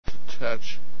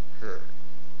touch her.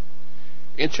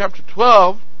 In chapter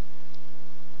 12,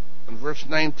 and verse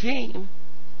 19,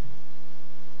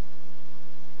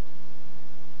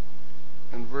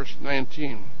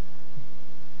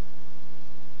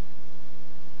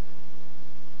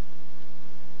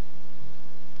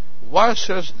 why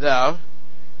sayest thou,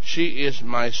 she is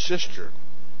my sister?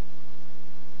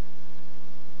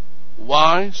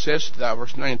 Why sayest thou,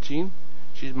 verse 19,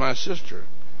 she's my sister?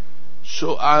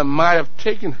 So I might have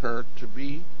taken her to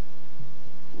be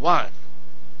wife.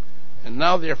 And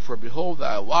now therefore, behold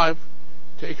thy wife,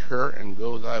 take her and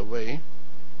go thy way.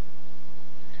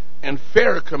 And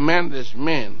Pharaoh commanded his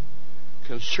men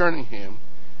concerning him,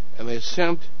 and they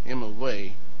sent him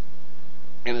away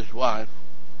and his wife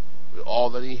with all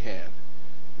that he had.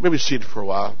 Maybe seated for a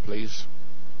while, please.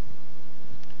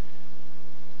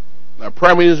 Now,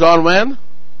 prayer meeting is on when?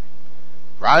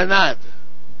 Friday night.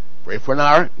 Pray for an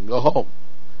hour and go home.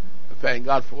 And thank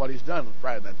God for what He's done on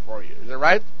Friday night for you. Is that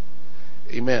right?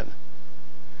 Amen.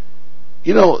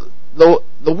 You know,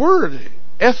 the word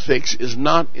ethics is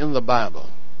not in the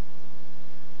Bible.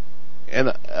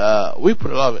 And we put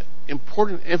a lot of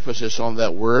important emphasis on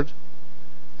that word,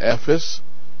 ethics.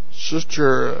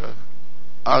 Sister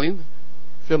Arlene,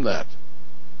 film that.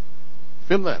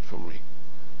 Film that for me.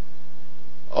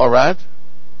 All right?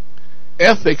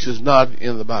 Ethics is not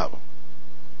in the Bible.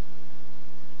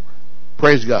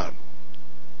 Praise God.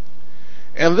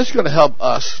 And this is going to help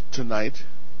us tonight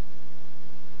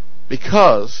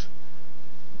because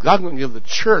God's going to give the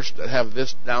church that have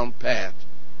this down pat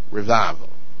revival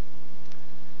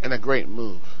and a great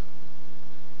move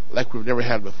like we've never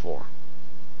had before.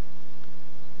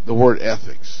 The word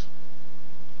ethics.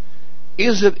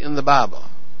 Is it in the Bible?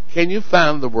 Can you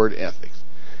find the word ethics?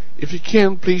 If you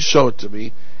can, please show it to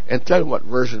me and tell me what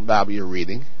version Bible you're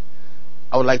reading.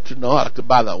 I would like to know. I'd like to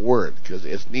buy that word because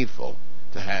it's needful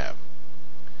to have.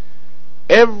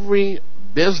 Every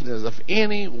business of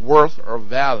any worth or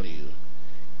value,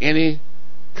 any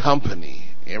company,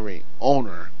 every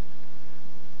owner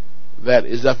that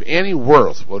is of any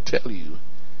worth will tell you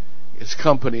its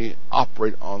company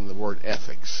operate on the word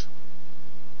ethics.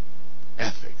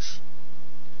 Ethics.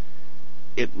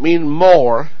 It means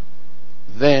more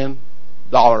than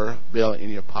dollar bill in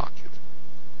your pocket.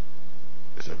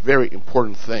 It's a very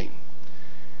important thing.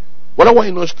 What I want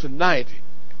you to notice tonight,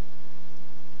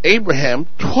 Abraham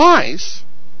twice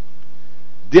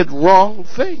did wrong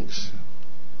things.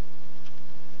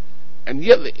 And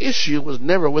yet the issue was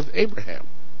never with Abraham.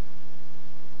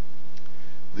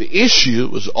 The issue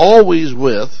was always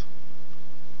with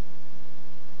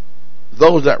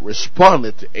those that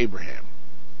responded to Abraham.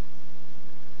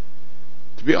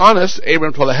 To be honest,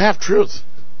 Abraham told a half-truth.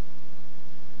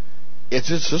 It's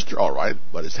his sister, all right,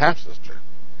 but his half-sister.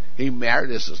 He married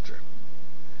his sister.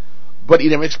 But he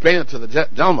never explained it to the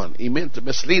gentleman. He meant to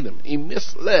mislead him. He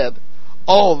misled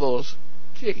all those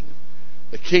kings.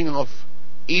 The king of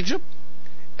Egypt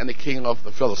and the king of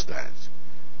the Philistines.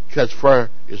 Because for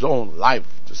his own life,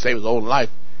 to save his own life,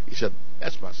 he said,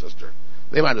 that's my sister.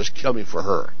 They might just kill me for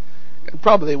her. And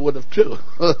probably they would have too.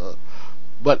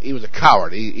 But he was a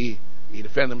coward. He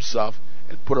defended himself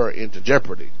and put her into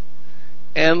jeopardy.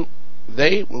 And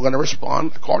they were going to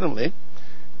respond accordingly.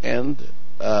 And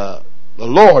the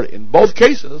Lord, in both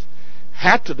cases,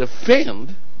 had to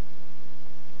defend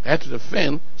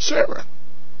Sarah.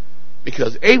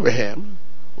 Because Abraham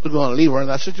was going to leave her in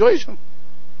that situation.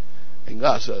 And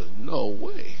God says, no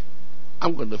way.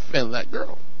 I'm going to defend that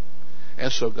girl.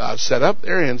 And so God set up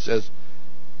there and says,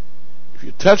 if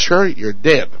you touch her, you're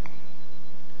dead.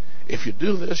 If you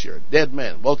do this, you're a dead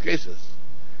man. Both cases.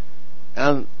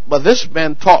 But this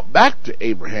man talked back to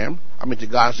to God,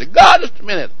 and said, God, just a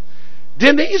minute.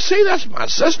 Didn't he say that's my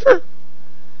sister?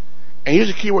 And here's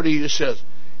the key word he used. Says,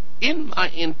 in my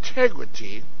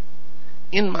integrity,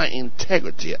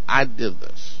 I did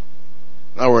this.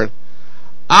 In other words,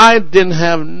 I didn't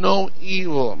have no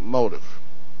evil motive.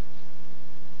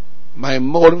 My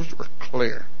motives were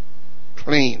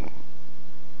clean.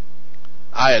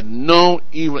 I had no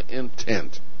evil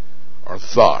intent or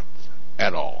thought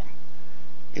at all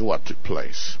in what took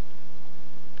place.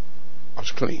 I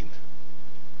was clean.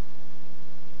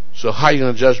 So how are you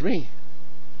going to judge me?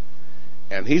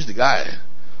 And he's the guy.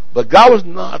 But God was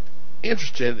not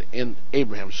interested in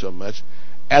Abraham so much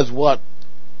as what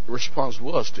the response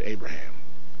was to Abraham.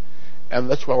 And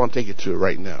that's what I want to take you to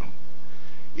right now.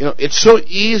 You know, it's so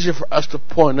easy for us to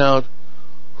point out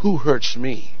who hurts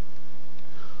me,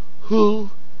 who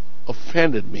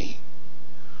offended me,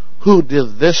 who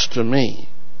did this to me,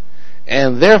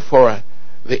 and therefore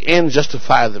the end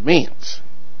justify the means,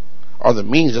 or the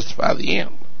means justify the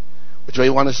end, which way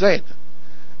you want to say it.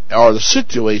 or the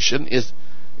situation is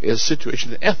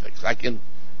situation in ethics. I can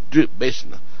do it based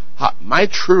on my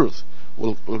truth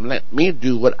will let me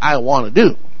do what I want to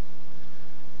do.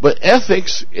 But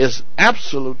ethics is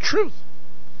absolute truth.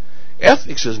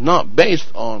 Ethics is not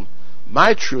based on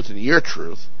my truth and your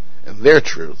truth and their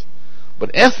truth,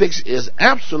 but ethics is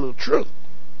absolute truth.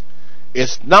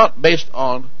 It's not based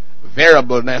on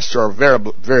variableness or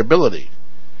variability.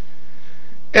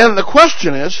 And the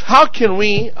question is, how can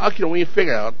we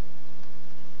figure out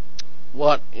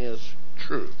what is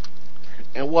truth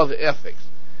and what is ethics?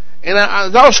 And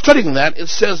as I was studying that, it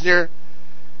says there,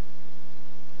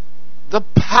 the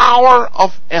power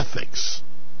of ethics.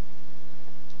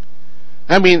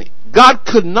 I mean, God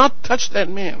could not touch that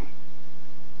man.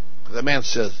 The man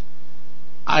says,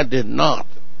 I did not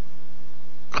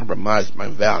compromise my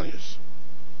values.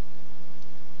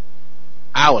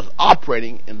 I was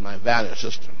operating in my value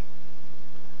system.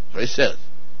 So he says.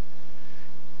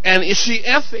 And you see,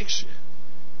 ethics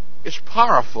is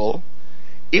powerful,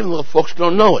 even though folks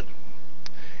don't know it.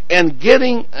 And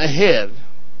getting ahead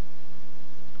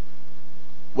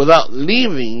without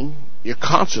leaving your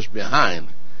conscience behind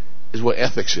is what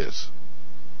ethics is.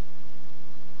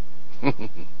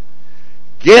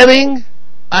 Getting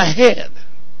ahead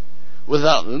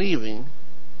without leaving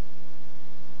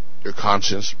your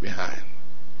conscience behind.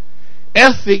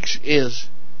 Ethics is,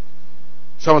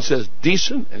 someone says,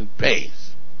 decent and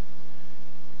pays.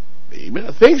 Even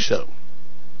I think so.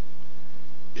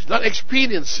 It's not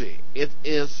expediency. It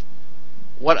is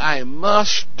what I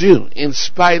must do in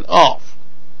spite of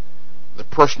the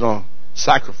personal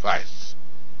sacrifice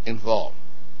involved.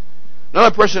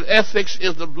 Another person, ethics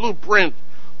is the blueprint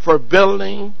for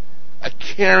building a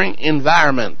caring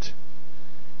environment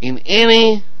in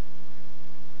any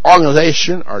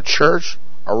organization or church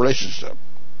or relationship.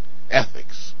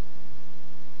 Ethics.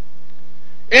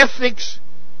 Ethics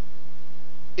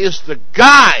is the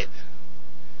guide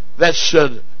that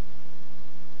should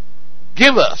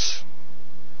give us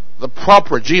the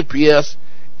proper GPS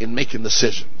in making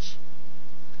decisions.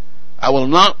 I will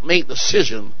not make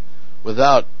decision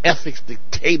without ethics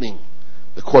dictating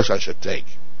the course I should take.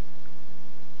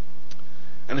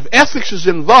 And if ethics is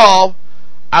involved,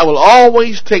 I will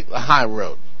always take the high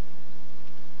road.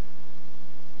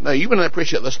 Now, you may not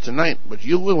appreciate this tonight, but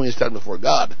you will when you stand before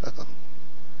God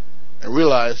and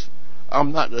realize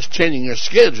I'm not just changing your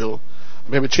schedule,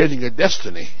 I'm maybe changing your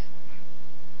destiny.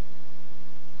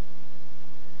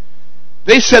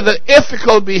 They said that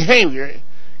ethical behavior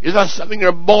is not something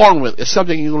you're born with, it's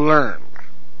something you learn.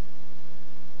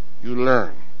 You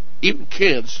learn. Even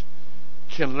kids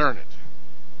can learn it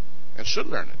and should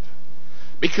learn it.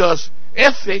 Because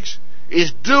ethics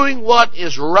is doing what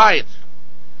is right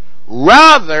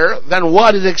rather than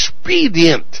what is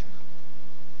expedient.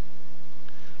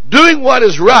 Doing what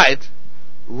is right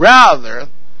rather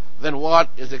than what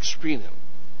is expedient.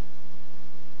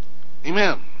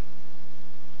 Amen.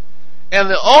 And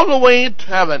the only way to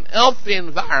have an healthy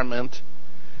environment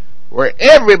where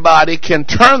everybody can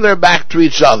turn their back to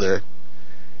each other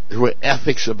is where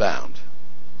ethics abound.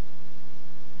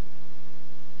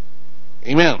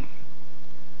 Amen.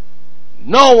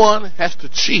 No one has to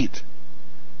cheat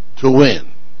to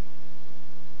win.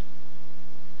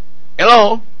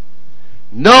 Hello?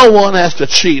 No one has to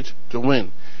cheat to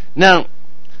win. Now,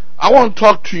 I want to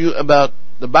talk to you about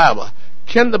the Bible.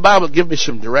 Can the Bible give me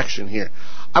some direction here?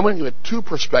 I'm going to give it two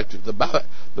perspectives. The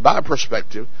Bible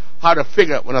perspective, how to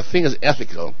figure out when a thing is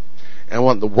ethical, and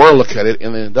when the world look at it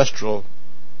in the industrial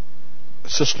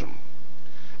system.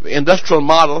 The industrial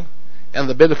model and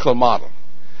the biblical model.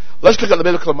 Let's look at the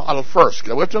biblical model first.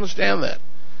 We have to understand that.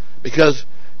 Because,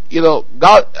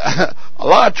 God, a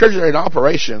lot of churches are in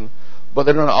operation, but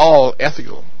they're not all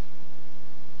ethical.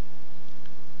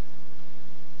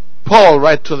 Paul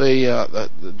wrote to the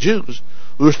Jews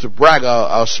who used to brag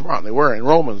how smart they were in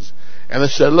Romans. And they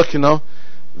said, look,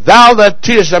 thou that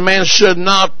teachest a man should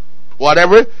not,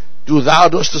 whatever, do thou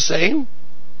dost the same?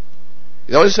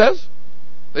 You know what it says?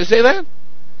 They say that?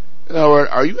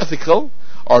 Are you ethical?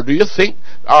 Or do you think,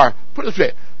 or put it this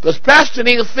way, does Pastor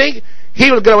Neil think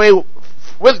he will get away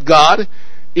with God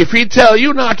if he tell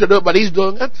you not to do it, but he's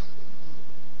doing it?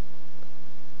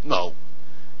 No.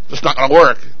 It's not going to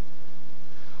work.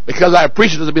 Because I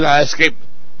preach it doesn't mean I escape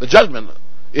the judgment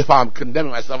if I'm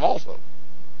condemning myself also.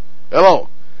 Hello.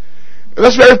 And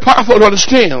that's very powerful to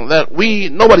understand that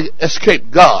nobody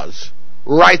escaped God's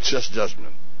righteous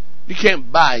judgment. You can't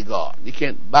buy God. You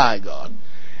can't buy God.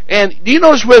 And do you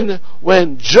notice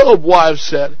when Job's wife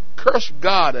said, curse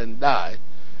God and die,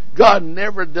 God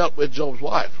never dealt with Job's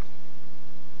wife.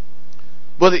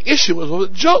 But the issue was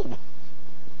with Job.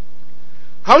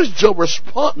 How is Job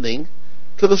responding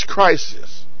to this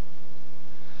crisis?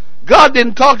 God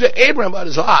didn't talk to Abraham about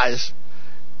his lies.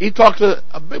 He talked to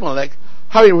Abimelech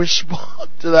how he responded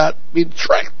to that being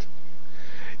tricked.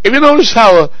 If you notice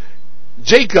how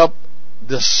Jacob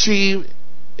deceived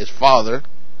his father,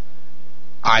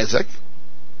 Isaac,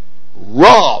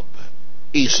 robbed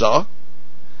Esau,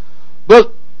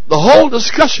 but the whole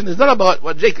discussion is not about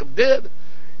what Jacob did.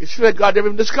 It's that God never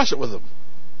even discussed it with him.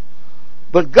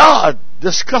 But God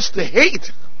discussed the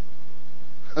hate.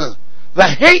 The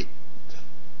hate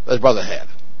that his brother had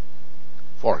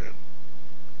for him.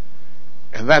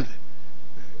 And that,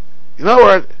 in other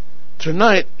words,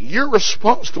 tonight, your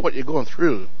response to what you're going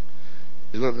through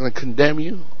is going to condemn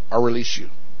you or release you.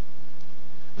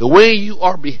 The way you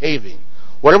are behaving,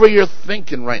 whatever you're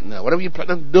thinking right now, whatever you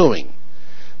plan on doing,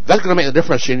 that's going to make a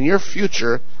difference in your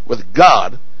future with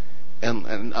God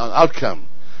and outcome.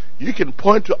 You can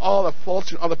point to all the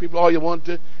faults in other people all you want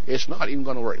to. It's not even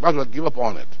going to work. You might as well give up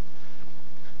on it.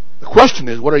 The question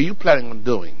is, what are you planning on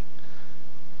doing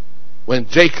when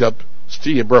Jacob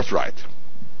steal your birthright?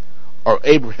 Or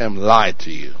Abraham lied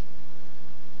to you?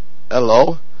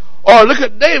 Hello? Or look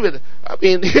at David. I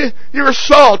mean, you're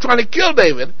Saul trying to kill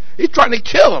David. He's trying to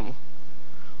kill him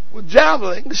with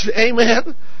javelins,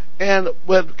 amen, and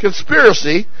with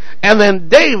conspiracy. And then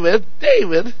David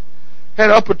had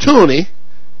an opportunity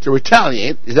to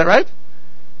retaliate. Is that right?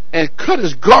 And cut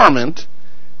his garment,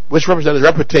 which represented his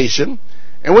reputation.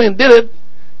 And when he did it,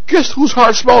 guess whose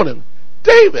heart smote him?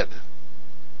 David.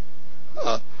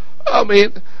 I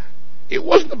mean, it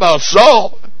wasn't about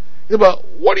Saul. It was about,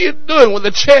 what are you doing with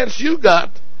the chance you got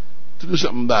to do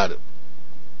something about it?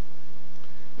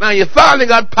 Now, you finally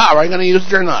got power. Are you going to use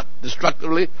it or not?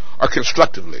 Destructively or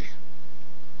constructively?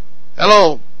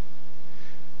 Hello?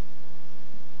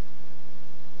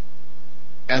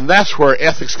 And that's where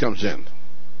ethics comes in.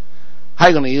 How are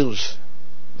you going to use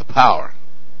the power?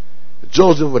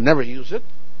 Joseph would never use it.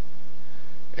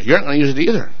 And you're not going to use it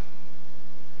either.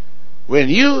 When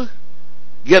you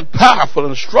get powerful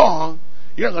and strong,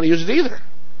 you're not going to use it either.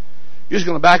 You're just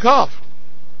going to back off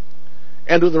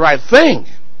and do the right thing,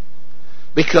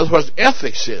 because what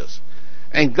ethics is.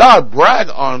 And God bragged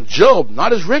on Job,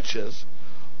 not his riches,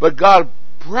 but God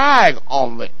bragged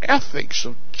on the ethics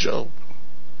of Job.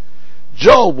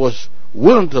 Job was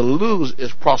willing to lose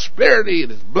his prosperity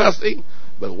and his blessing,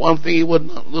 but one thing he would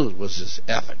not lose was his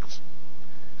ethics.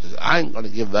 He says, I ain't going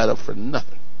to give that up for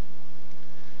nothing.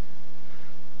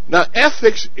 Now,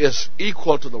 ethics is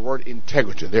equal to the word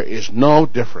integrity. There is no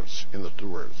difference in the two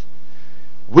words.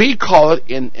 We call it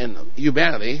in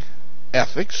humanity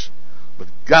ethics, but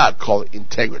God called it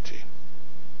integrity.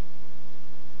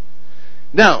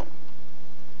 Now,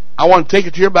 I want to take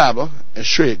it to your Bible and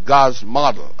show you God's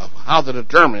model of how to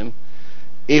determine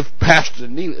if Pastor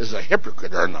Neil is a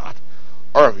hypocrite or not,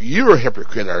 or if you're a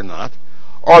hypocrite or not,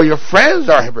 or your friends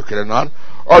are a hypocrite or not,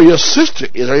 or your sister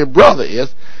is, or your brother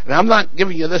is. And I'm not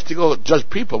giving you this to go judge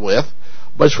people with,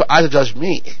 but it's for I to judge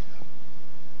me.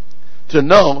 To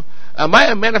know, am I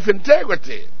a man of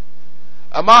integrity?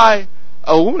 Am I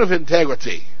a woman of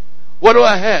integrity? What do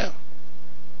I have?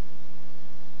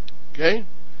 Okay?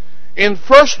 In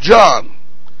 1 John,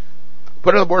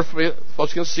 put it on the board for you,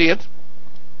 folks can see it.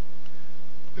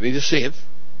 They need to see it.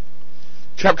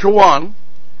 Chapter 1,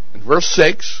 and verse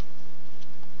 6.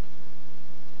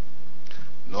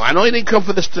 No, I know you didn't come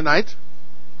for this tonight,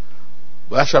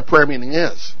 but that's what prayer meeting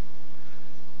is.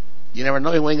 You never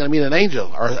know when you're going to meet an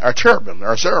angel, or a cherubim,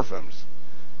 or seraphims.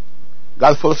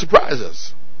 God's full of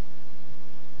surprises.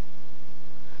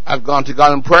 I've gone to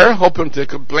God in prayer, hoping to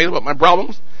complain about my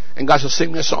problems, and God said,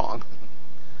 sing me a song.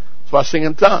 So I sing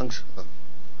in tongues.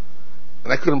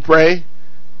 And I couldn't pray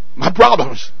my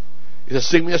problems. He said,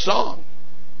 sing me a song.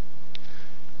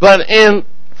 But in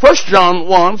 1 John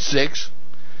 1, 6,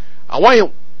 I want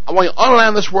you to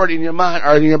underline this word in your mind,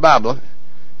 or in your Bible.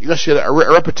 You're going to see a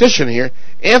repetition here.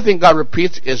 Anything God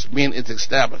repeats is mean it's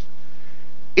established.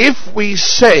 If we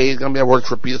say, it's going to be a word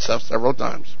to repeat itself several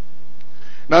times.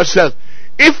 Now it says,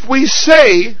 if we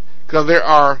say, because there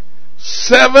are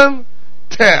 7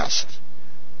 tests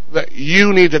that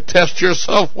you need to test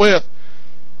yourself with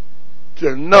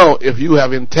to know if you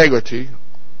have integrity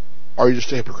or you're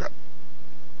just a hypocrite.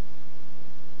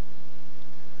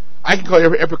 I can call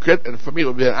you a hypocrite, and for me it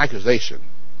would be an accusation.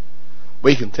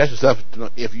 But you can test yourself to know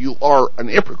if you are an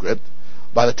hypocrite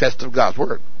by the test of God's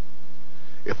Word.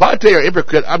 If I tell you you're a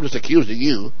hypocrite, I'm just accusing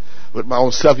you with my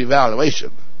own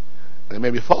self-evaluation. And it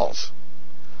may be false.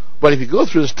 But if you go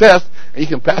through this test, and you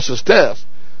can pass this test,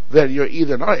 then you're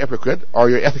either not a hypocrite or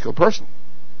you're an ethical person.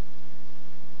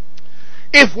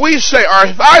 If we say, or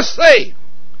if I say,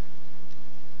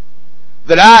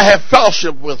 that I have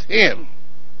fellowship with him,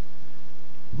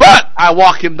 but I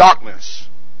walk in darkness,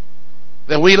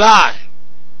 then we lie.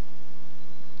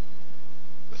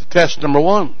 That's test number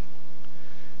one.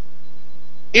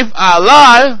 If I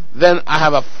lie, then I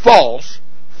have a false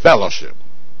fellowship.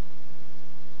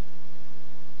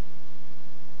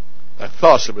 That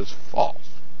fellowship is false.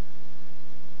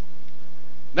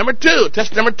 Number two,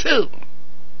 test number 2.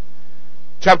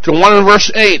 Chapter 1 and verse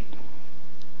 8.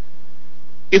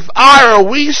 If I or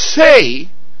we say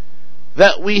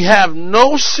that we have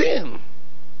no sin,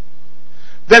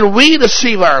 then we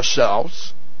deceive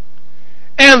ourselves,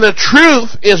 and the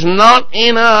truth is not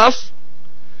in us.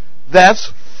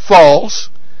 That's false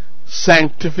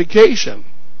sanctification,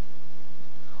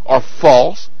 or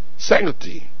false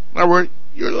sanctity. In other words,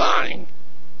 you're lying.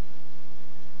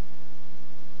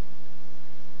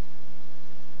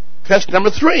 Test number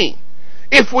 3.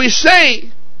 If we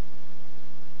say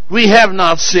we have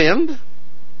not sinned,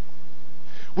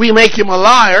 we make him a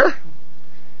liar,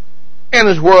 and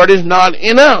his word is not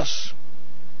in us.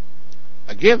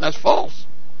 Again, that's false.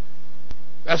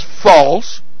 That's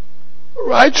false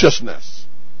righteousness.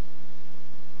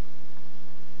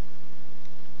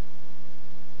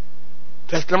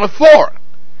 Test number 4.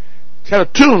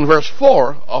 Chapter 2 and verse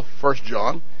 4 of 1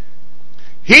 John.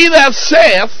 He that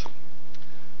saith,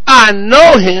 I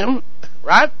know him,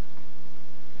 right,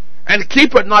 and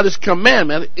keepeth not his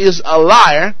commandment, is a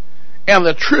liar, and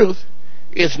the truth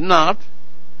is not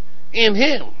in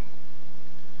him.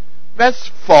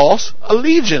 That's false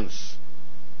allegiance.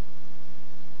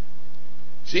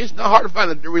 See, it's not hard to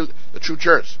find the true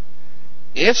church.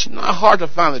 It's not hard to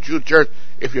find the true church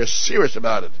if you're serious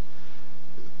about it.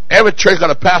 Every church is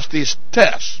going to pass these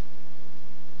tests.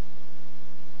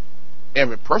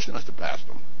 Every person has to pass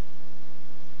them.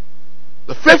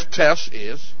 The 5th test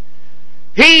is,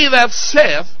 he that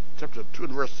saith, chapter 2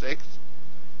 and verse 6,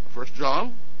 1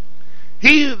 John,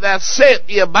 he that saith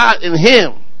he abide in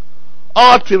him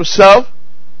ought to himself,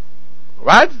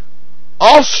 right,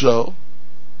 also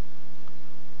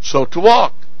so to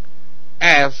walk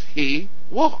as he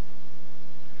walked.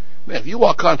 Now, if you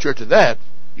walk contrary to that,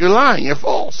 you're lying, you're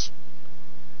false,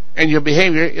 and your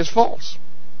behavior is false.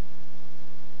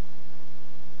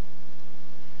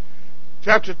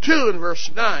 Chapter 2 and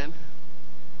verse 9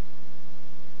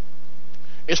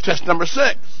 is test number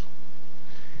 6.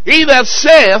 He that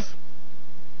saith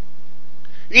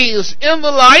he is in the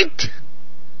light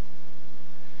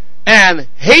and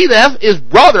hateth his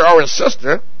brother or his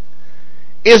sister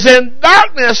is in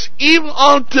darkness even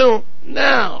until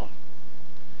now.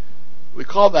 We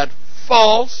call that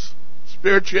false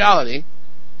spirituality,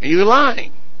 and you're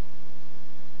lying.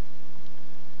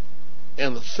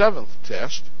 And the 7th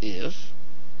test is,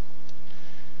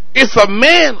 if a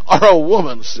man or a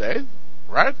woman say,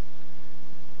 right,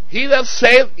 he that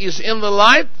saith is in the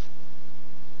light,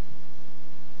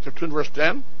 chapter 2 verse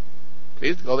 10,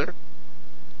 please go there,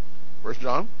 1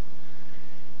 John,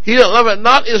 he that loveth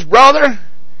not his brother,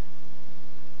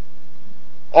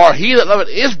 or he that loveth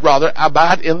his brother,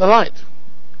 abide in the light.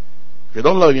 If you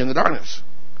don't love, you in the darkness.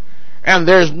 And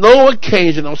there's no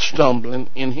occasion of stumbling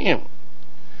in him.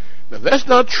 Now, if that's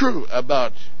not true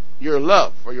about your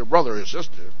love for your brother or your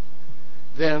sister,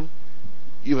 then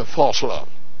you have false love.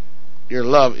 Your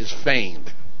love is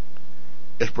feigned.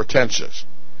 It's pretentious.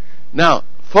 Now,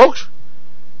 folks,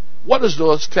 what does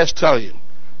those tests tell you?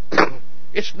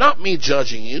 It's not me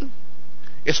judging you.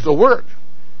 It's the Word.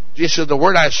 Jesus said, the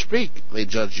word I speak, they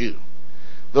judge you.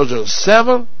 Those are the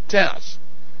 7 tests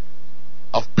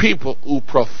of people who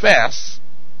profess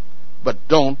but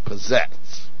don't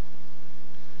possess.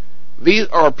 These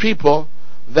are people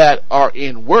that are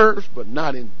in words but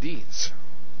not in deeds.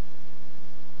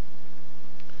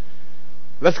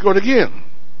 Let's go again.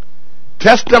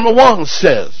 Test number 1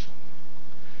 says,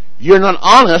 you're not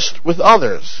honest with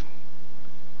others.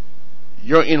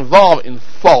 You're involved in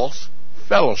false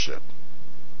fellowship.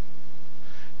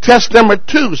 Test number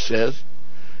 2 says,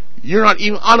 you're not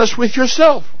even honest with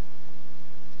yourself,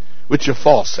 with your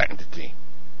false sanctity.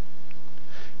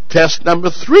 Test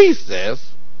number 3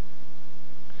 says,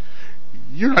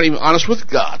 you're not even honest with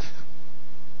God.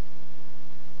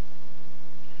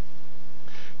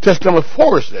 Test number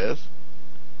 4 says,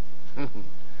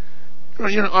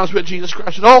 you're not honest with Jesus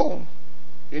Christ at all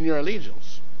in your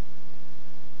allegiance.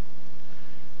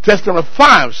 Test number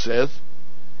 5 says,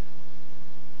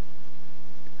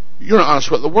 you're not honest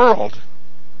with the world.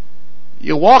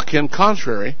 You walk in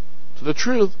contrary to the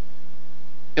truth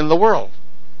in the world.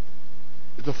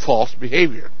 It's a false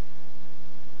behavior.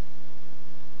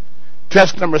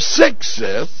 Test number 6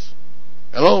 says,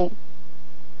 hello,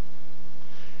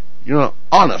 you're not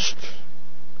honest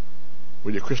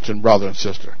with your Christian brother and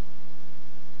sister.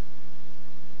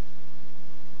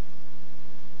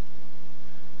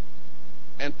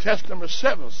 And test number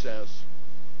 7 says,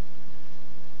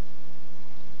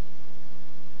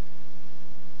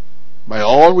 by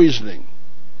all reasoning,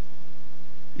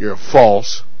 you're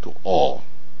false to all.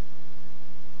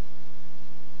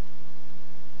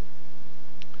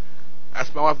 I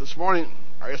asked my wife this morning,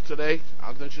 or yesterday,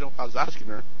 I was asking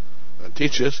her, and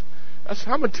teach this, I said,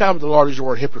 how many times the Lord used the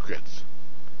word hypocrites?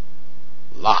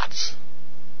 Lots.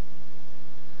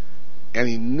 And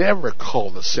he never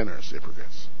called the sinners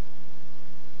hypocrites.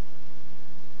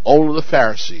 Only the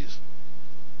Pharisees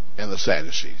and the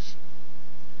Sadducees.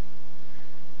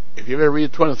 If you ever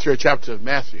read the 23rd chapter of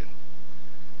Matthew,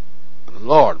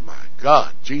 Lord, my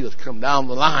God, Jesus come down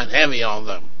the line heavy on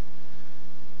them.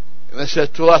 And it says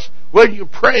to us, when you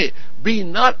pray, be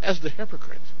not as the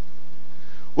hypocrite.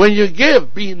 When you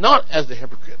give, be not as the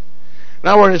hypocrite.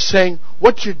 Now we're saying,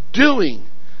 what you're doing,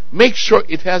 make sure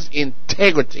it has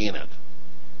integrity in it.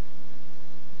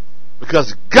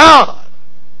 Because God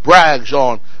brags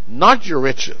on not your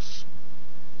riches,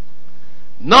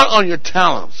 not on your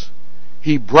talents.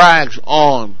 He brags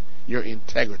on your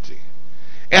integrity.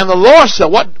 And the Lord said,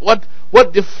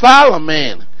 what defile a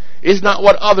man is not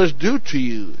what others do to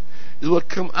you, is what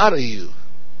come out of you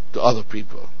to other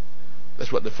people.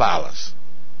 That's what defile us.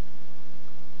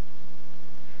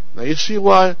 Now you see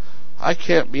why I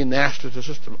can't be nasty to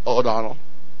Sister O'Donnell,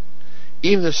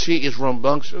 even if she is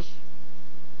rambunctious.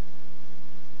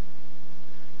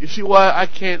 You see why I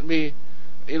can't be,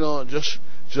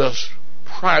 just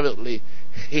privately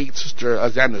hate Sister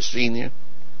Alexander Sr.?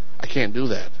 I can't do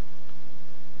that.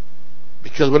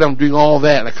 Because when I'm doing all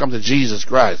that and I come to Jesus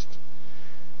Christ,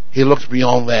 He looks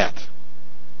beyond that.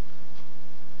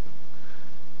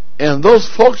 And those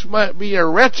folks might be a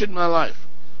wretch in my life,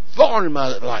 thorn in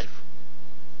my life.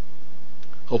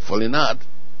 Hopefully not.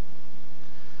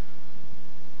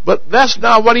 But that's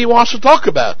not what He wants to talk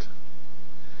about.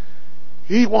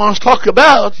 He wants to talk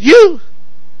about you.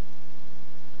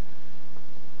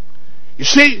 You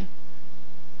see,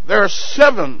 there are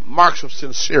 7 marks of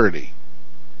sincerity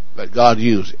that God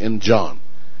used in John.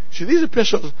 See, these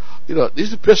epistles,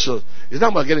 it's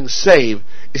not about getting saved.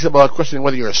 It's about questioning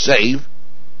whether you're saved.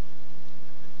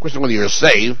 Questioning whether you're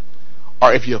saved,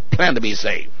 or if you plan to be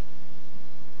saved.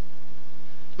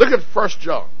 Look at 1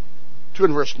 John 2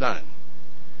 and verse 9.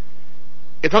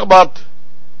 It talks about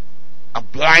a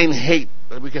blind hate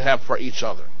that we can have for each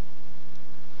other.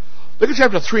 Look at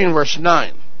chapter 3 and verse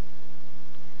 9.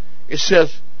 It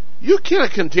says, you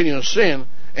cannot continue in sin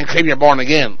and claim you're born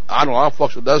again. I don't know how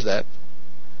folks who does that.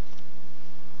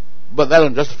 But that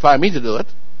doesn't justify me to do it.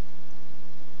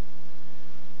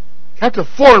 Chapter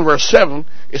 4 and verse 7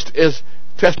 is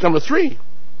test number 3.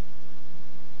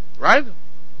 Right?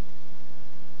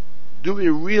 Do we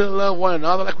really love one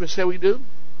another like we say we do?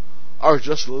 Or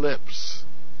just lips?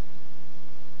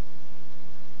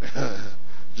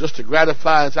 Just to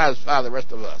gratify and satisfy the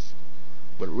rest of us.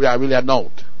 But I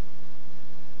don't.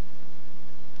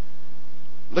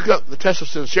 Look up the test of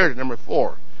sincerity, number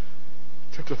 4.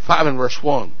 Chapter 5 and verse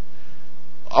 1.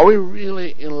 Are we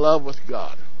really in love with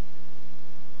God?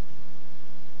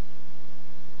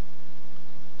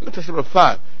 Look at test number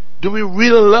 5. Do we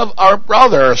really love our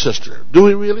brother or sister? Do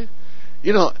we really?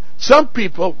 Some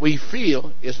people we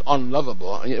feel is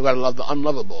unlovable, and you've got to love the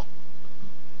unlovable.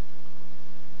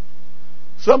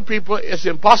 Some people, it's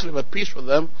impossible to have peace with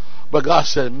them, but God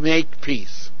said, make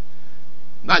peace.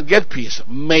 Not get peace,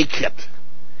 make it.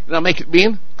 You know what make it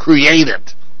mean? Create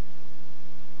it.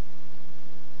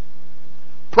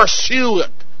 Pursue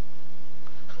it.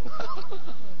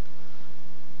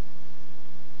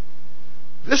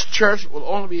 This church will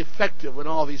only be effective when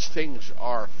all these things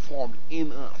are formed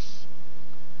in us.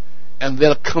 And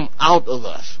they'll come out of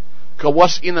us. Because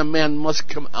what's in a man must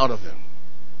come out of him.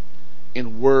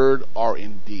 In word or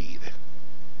in deed.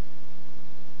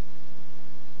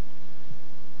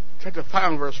 Chapter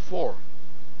 5 verse 4.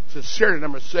 Sincerity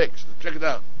number 6. Check it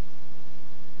out.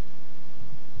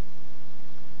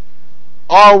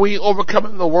 Are we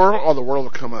overcoming the world or the world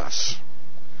overcome us?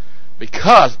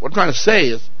 Because what I'm trying to say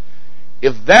is,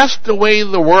 if that's the way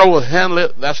the world will handle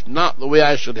it, that's not the way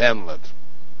I should handle it.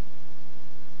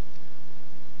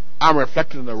 I'm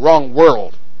reflecting the wrong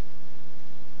world.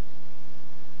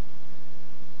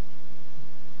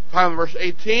 5 verse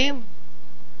 18.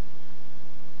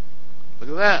 Look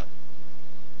at that.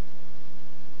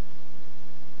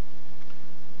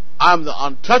 I'm the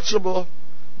untouchable.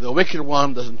 The wicked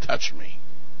one doesn't touch me.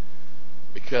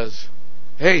 Because,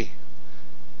 hey,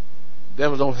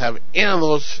 devils don't have any of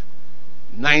those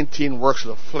 19 works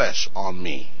of the flesh on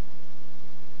me.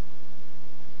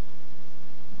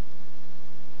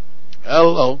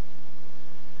 Hello.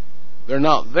 They're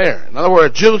not there. In other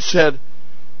words, Jude said,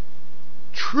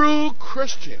 true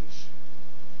Christians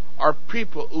are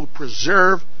people who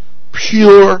preserve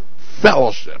pure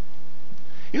fellowship.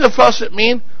 You know what fellowship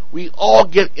means? We all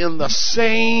get in the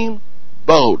same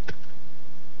boat.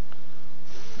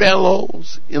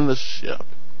 Fellows in the ship.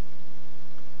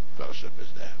 Fellowship is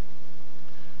that.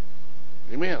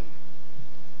 Amen.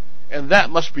 And that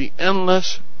must be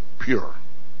endless pure.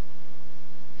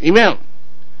 Amen.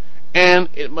 And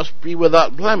it must be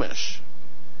without blemish.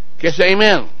 Okay, say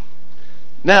amen.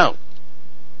 Now,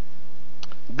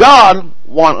 God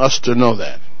wants us to know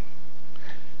that.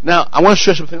 Now, I want to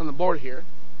show you something on the board here.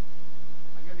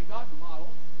 I gave you God's model.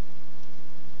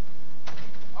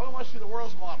 I don't want to see the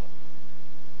world's model.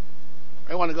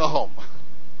 I want to go home.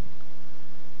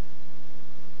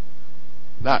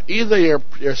 Now, either your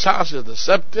silence is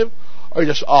deceptive or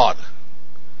you're just odd.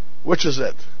 Which is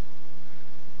it?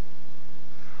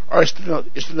 Or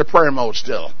it's in the prayer mode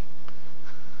still.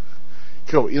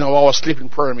 Cool. You know, always sleeping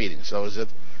prayer meetings. So is it?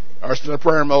 Or it's in the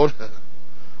prayer mode?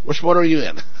 Which mode are you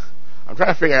in? I'm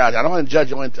trying to figure it out. I don't want to judge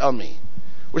you. I want to tell me.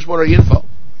 Which mode are you in, folks?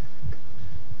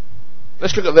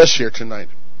 Let's look at this here tonight.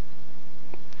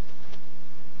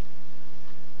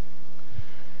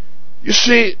 You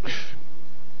see,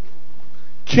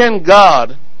 can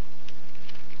God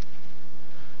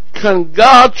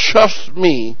trust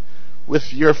me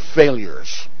with your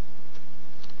failures?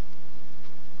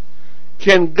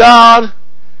 Can God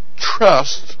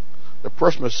trust the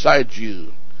person beside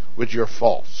you with your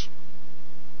faults?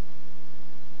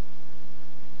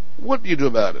 What do you do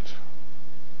about it?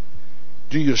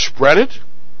 Do you spread it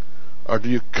or do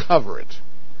you cover it?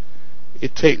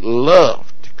 It takes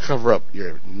love to cover up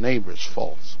your neighbor's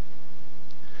faults.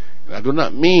 And I do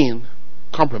not mean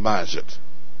compromise it.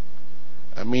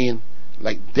 I mean,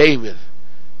 like David,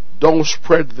 don't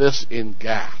spread this in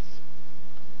Gath.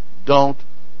 Don't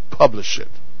publish it.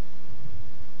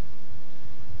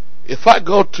 If I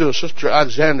go to Sister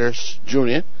Alexander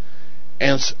Jr.,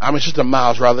 Sister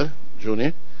Miles rather, Jr.,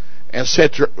 and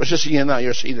said to her, Sister Ian, now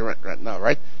you're a senior right now,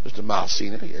 right? Sister Miles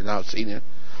Senior, you're now a senior.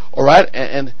 All right?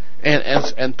 And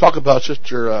talk about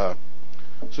Sister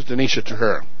Nisha to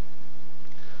her.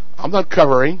 I'm not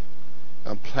covering,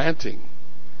 I'm planting.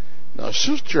 Now,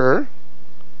 Sister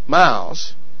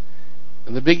Miles,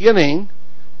 in the beginning,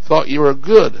 thought you were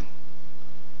good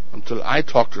until I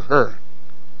talked to her.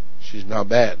 She's now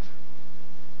bad.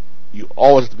 You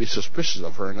always have to be suspicious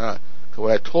of her now, because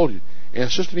what I told you. And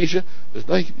Sister Nisha, there's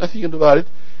nothing you can do about it,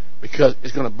 because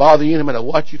it's going to bother you no matter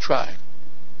what you try.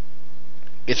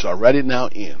 It's already now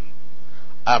in.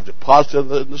 I've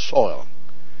deposited it in the soil,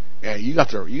 and you got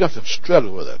to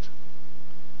struggle with it.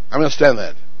 I understand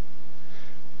that.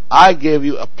 I gave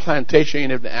you a plantation you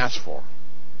didn't ask for.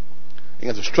 You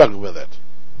have to struggle with it.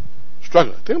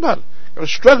 Struggle. Think about it. You have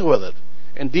to struggle with it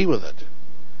and deal with it.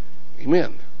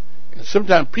 Amen. And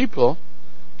sometimes people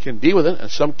can deal with it and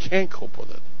some can't cope with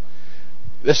it.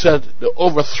 They said they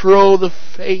overthrow the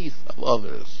faith of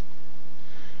others.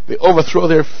 They overthrow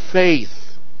their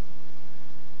faith.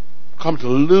 Come to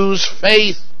lose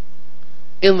faith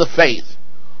in the faith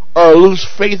or lose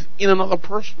faith in another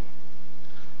person,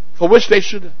 for which they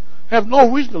should have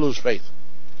no reason to lose faith.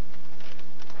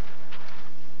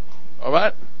 All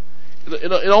right?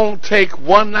 It only take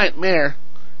one nightmare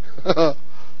to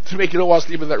make you don't want to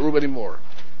sleep in that room anymore.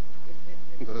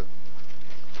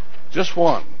 Just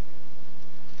one.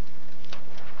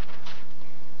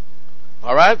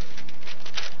 All right?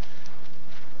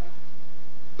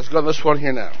 Let's go to this one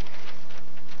here now.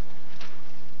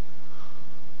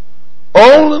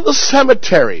 Only the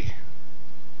cemetery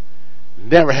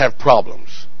never have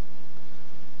problems,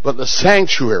 but the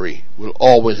sanctuary will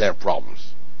always have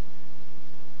problems.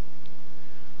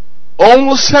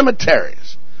 Only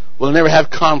cemeteries will never have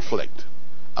conflict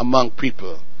among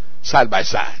people side by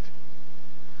side,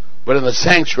 but in the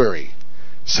sanctuary,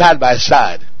 side by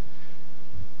side,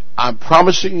 I'm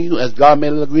promising you, as God made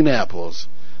little green apples,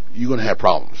 you're going to have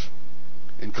problems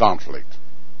and conflict.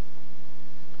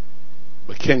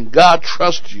 But can God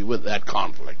trust you with that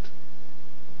conflict?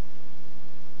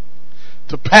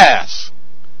 To pass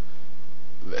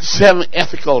the 7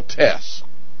 ethical tests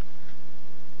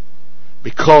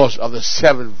because of the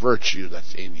 7 virtues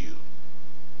that's in you.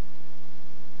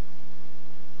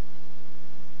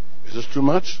 Is this too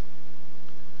much?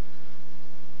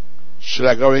 Should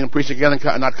I go in and preach again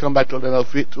and not come back till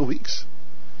another 2 weeks?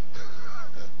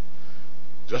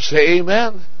 Just say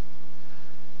amen.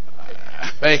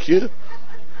 Thank you.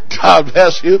 God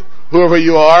bless you, whoever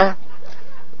you are.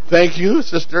 Thank you,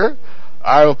 sister.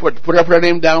 I will put her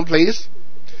name down, please.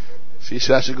 She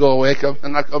said I should go away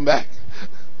and not come back.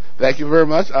 Thank you very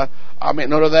much. I'll make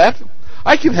note of that.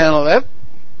 I can handle that.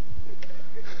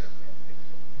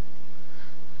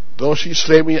 Though she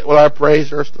slay me, will I praise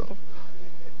her still?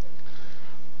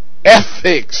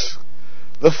 Ethics.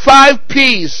 The 5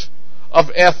 P's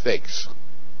of ethics.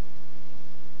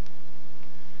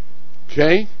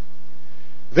 Okay?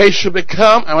 They should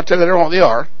become, I'm going to tell you later on what they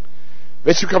are,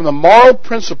 they should become the moral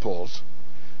principles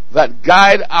that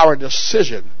guide our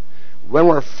decision when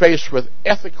we're faced with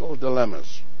ethical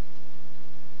dilemmas,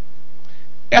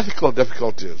 ethical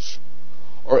difficulties,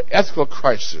 or ethical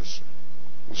crisis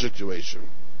situation.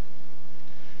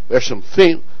 There's some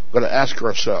things we're going to ask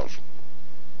ourselves.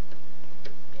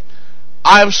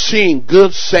 I've seen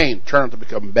good saint turn to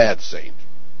become bad saint.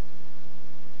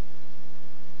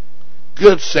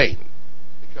 Good saint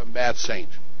become bad saint.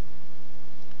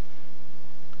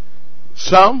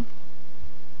 Some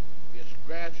it's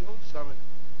gradual, some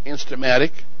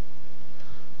instamatic,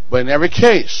 but in every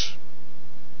case,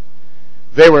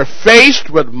 they were faced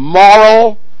with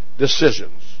moral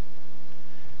decisions,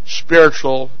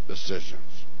 spiritual decisions.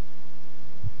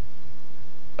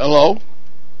 Hello?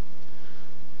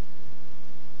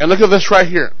 And look at this right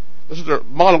here. This is the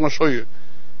model I'm going to show you.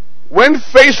 When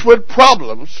faced with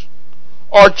problems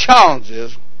or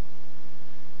challenges,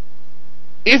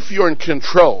 if you're in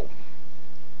control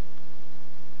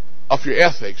of your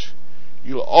ethics,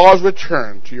 you'll always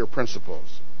return to your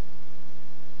principles,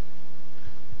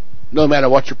 no matter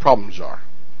what your problems are.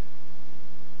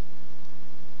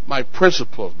 My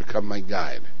principles become my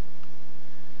guide.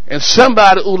 And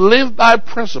somebody who lives by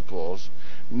principles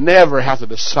never have to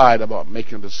decide about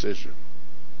making a decision.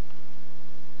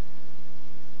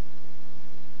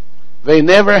 They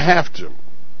never have to.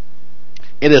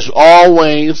 It is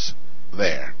always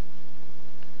there.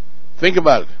 Think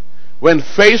about it. When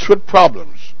faced with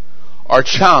problems or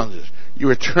challenges, you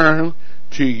return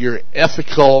to your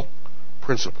ethical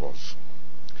principles.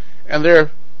 And there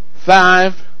are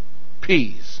 5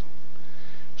 P's.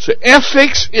 So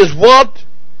ethics is what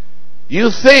you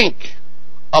think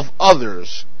of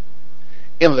others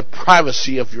in the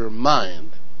privacy of your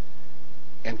mind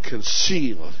and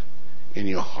concealed in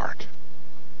your heart.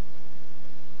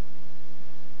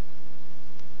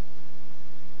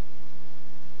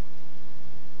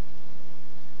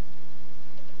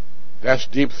 That's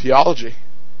deep theology.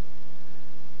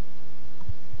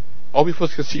 All we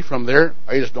folks can see from there,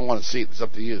 I just don't want to see it. It's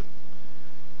up to you.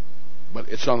 But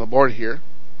it's on the board here.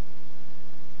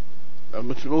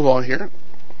 Let's move on here.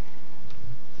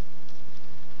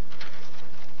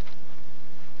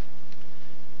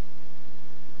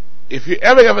 If you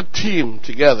ever have a team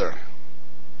together,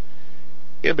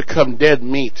 it becomes dead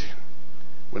meat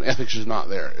when ethics is not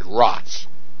there. It rots.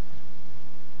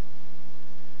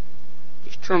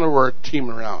 Just turn the word team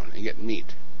around and get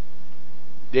meat.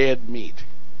 Dead meat.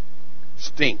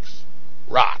 Stinks.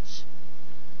 Rots.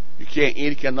 You can't eat it,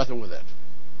 you can't nothing with it.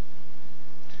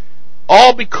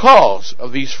 All because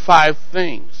of these 5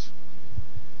 things.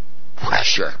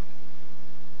 Pressure.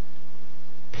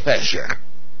 Pleasure.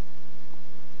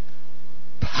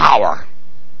 Power,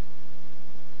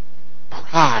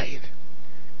 pride,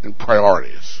 and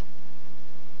priorities.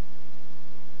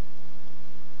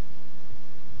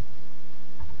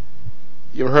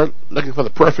 You ever heard looking for the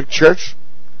perfect church?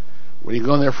 When you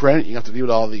go in there, friend, you have to deal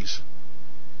with all these.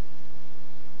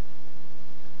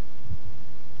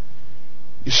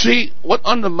 You see, what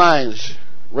undermines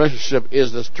relationship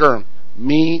is this term,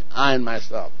 me, I, and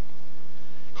myself.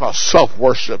 Called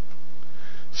self-worship,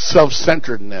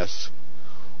 self-centeredness,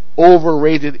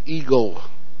 overrated ego,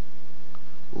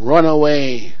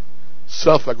 runaway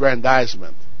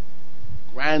self-aggrandizement,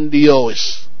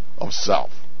 grandiose of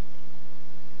self.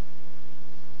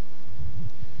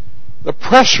 The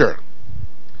pressure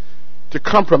to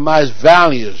compromise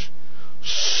values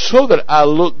so that I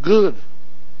look good.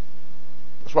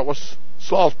 That's what was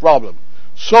Saul's problem.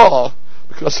 Saul,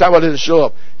 because Samuel didn't show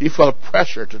up, he felt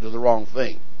pressure to do the wrong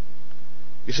thing.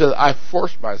 He said, I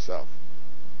forced myself.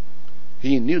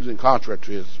 He knew it was in contrary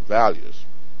to his values.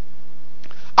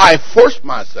 I forced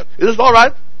myself. Is this all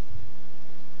right?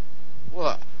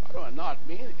 Well, I don't not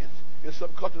mean it. In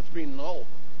some cultures it's mean no.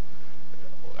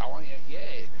 I want to hear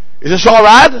yay. Is this all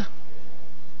right?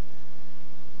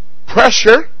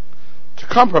 Pressure to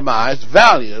compromise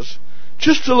values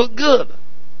just to look good.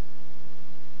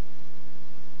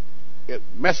 It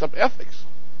mess up ethics.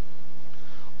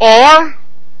 Or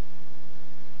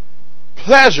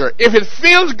pleasure. If it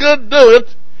feels good, do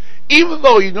it. Even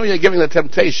though you know you're giving the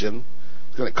temptation,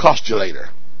 it's going to cost you later.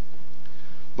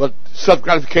 But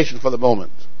self-gratification for the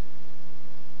moment.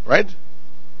 Right?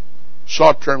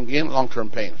 Short-term gain,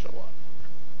 long-term pain, so what?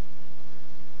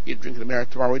 Eat, drink, and marry.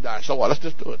 Tomorrow we die. So what? Let's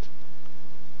just do it.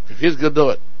 If he's going to do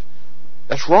it.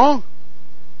 That's wrong.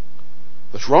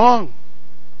 That's wrong.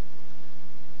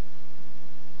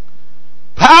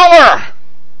 Power!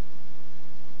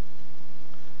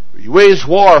 You wage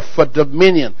war for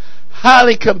dominion.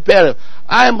 Highly competitive.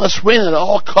 I must win at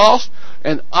all costs,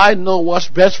 and I know what's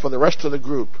best for the rest of the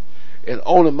group. And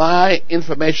only my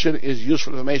information is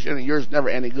useful information, and yours never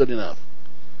any good enough.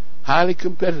 Highly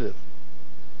competitive.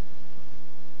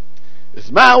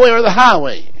 It's my way or the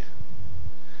highway.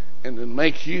 And it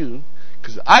makes you,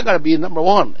 because I got to be number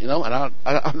one, and I'm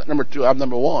not number two, I'm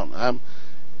number one. I'm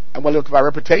going to live to my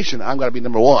reputation. I'm going to be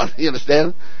number one. You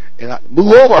understand? And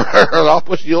move over, or I'll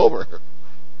push you over.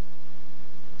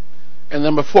 And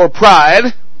number 4,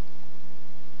 pride.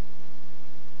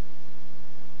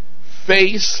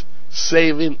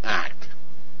 Face-saving act.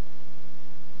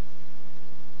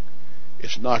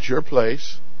 It's not your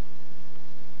place.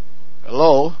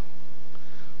 Hello?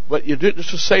 But you do it just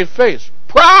to save face.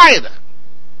 Pride!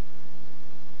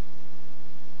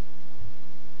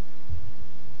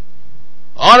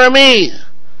 Honor me,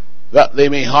 that they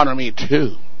may honor me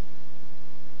too.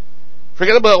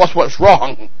 Forget about what's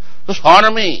wrong. Just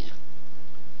honor me.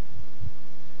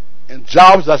 In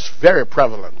jobs, that's very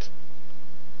prevalent.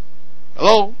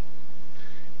 Hello?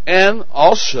 And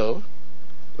also,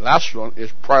 last one is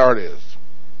priorities.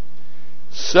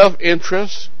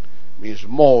 Self-interest means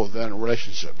more than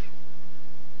relationship.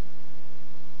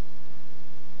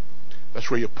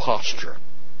 That's where you posture.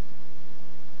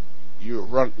 You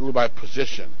run by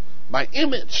position. My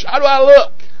image. How do I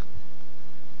look?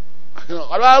 How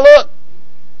do I look?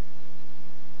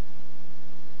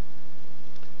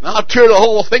 Now I'll tear the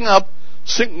whole thing up,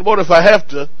 sink the boat if I have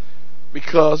to,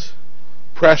 because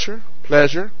pressure,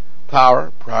 pleasure,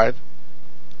 power, pride.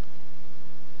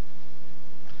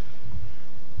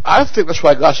 I think that's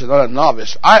why God said not a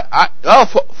novice. A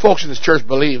lot of folks in this church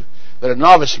believe that a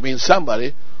novice means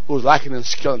somebody who's lacking in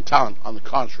skill and talent. On the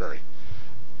contrary,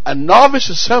 a novice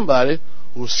is somebody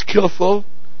who's skillful,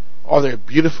 or they're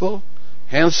beautiful,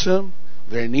 handsome,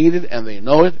 they're needed, and they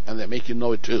know it, and they make you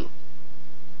know it too.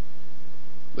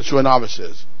 That's who a novice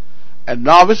is. A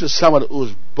novice is someone who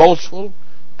is boastful,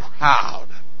 proud,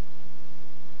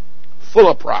 full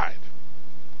of pride.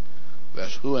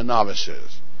 That's who a novice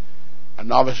is. A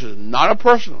novice is not a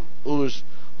person who is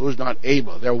not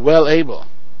able. They're well able.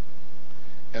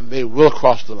 And they will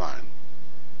cross the line.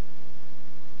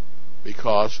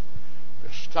 Because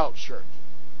they're stout-shirted.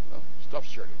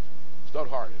 Stout-shirted.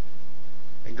 Stout-hearted.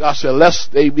 And God said,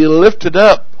 lest they be lifted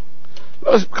up.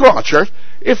 Come on, church.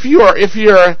 If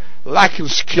you're lacking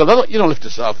skill, you don't lift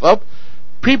yourself up.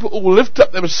 People who lift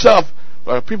up themselves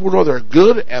are people who know they're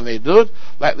good and they do it.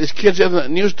 Like these kids in the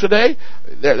news today,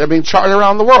 they're being charged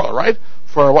around the world, right?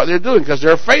 For what they're doing, because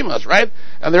they're famous, right?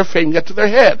 And their fame gets to their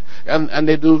head. And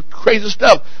they do crazy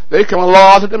stuff. They become a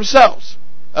law to themselves.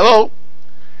 Hello?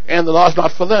 And the law's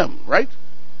not for them, right?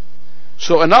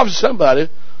 So enough is somebody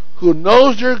who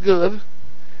knows they're good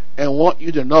and want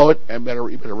you to know it and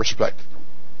you better respect it.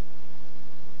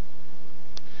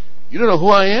 You don't know who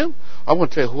I am? I'm going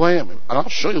to tell you who I am, and I'll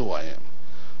show you who I am.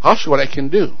 I'll show you what I can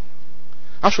do.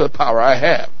 I'll show you the power I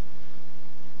have.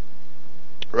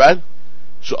 Right?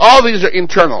 So all these are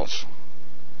internals.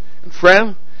 And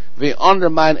friend, they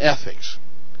undermine ethics.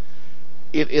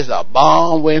 It is a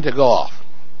bomb waiting to go off.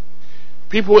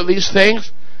 People with these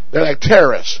things, they're like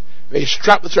terrorists. They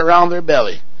strap this around their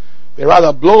belly. They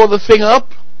rather blow the thing up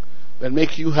than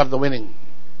make you have the winning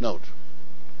note.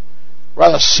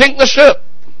 Rather sink the ship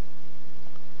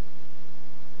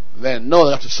than know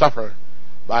they have to suffer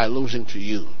by losing to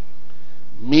you.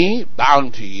 Me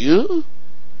bound to you?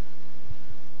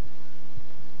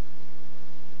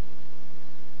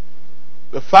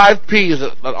 The 5 P's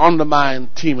that undermine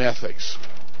team ethics.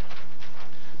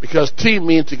 Because team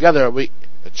means together we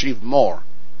achieve more.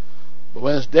 But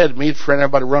when it's dead meat, friend,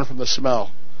 everybody run from the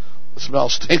smell. The smell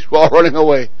stinks. We're all running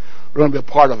away. We're going to be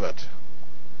a part of it.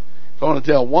 So I want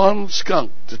to tell one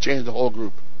skunk to change the whole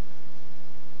group.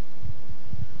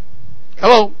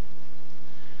 Hello?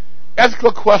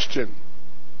 Ethical question.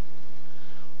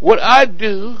 What I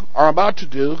do, or about to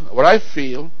do, what I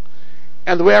feel,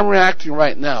 and the way I'm reacting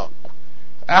right now,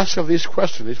 ask of these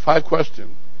questions, these 5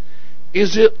 questions.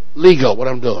 Is it legal, what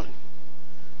I'm doing?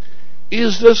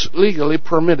 Is this legally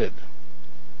permitted?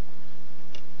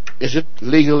 Is it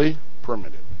legally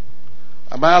permitted?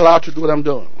 Am I allowed to do what I'm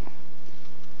doing?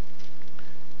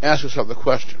 Ask yourself the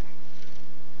question.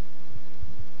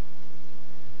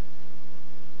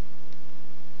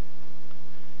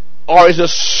 Or is it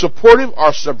supportive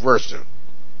or subversive?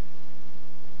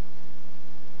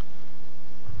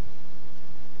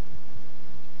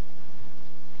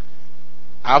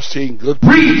 I've seen good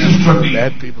people and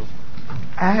bad people.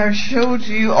 I have showed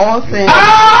you all things.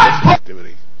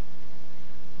 Activity.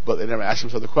 But they never ask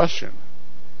themselves the question.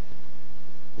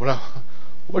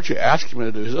 What you're asking me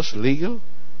to do, is this legal?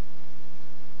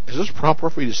 Is this proper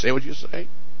for you to say what you say?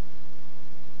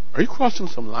 Are you crossing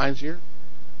some lines here?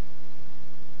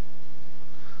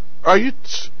 Are you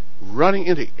running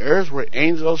into areas where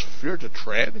angels fear to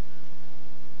tread?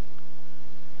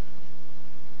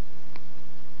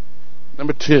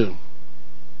 Number 2.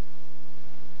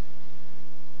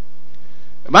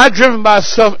 Am I driven by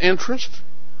self-interest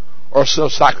or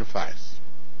self-sacrifice?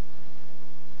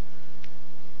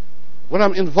 What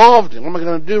I'm involved in, what am I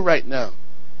going to do right now?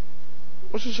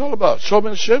 What's this all about?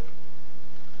 Showmanship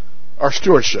or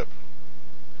stewardship?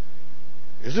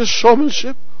 Is this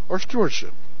showmanship or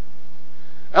stewardship?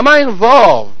 Am I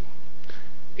involved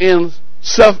in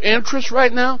self-interest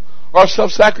right now or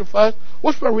self-sacrifice?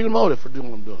 What's my real motive for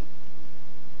doing what I'm doing?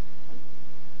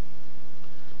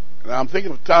 And I'm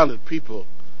thinking of talented people.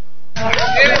 Anybody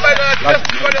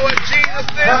know what Jesus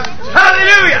said?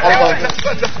 Hallelujah!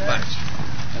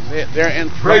 And they're in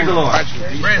praise the Lord.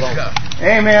 Praise God.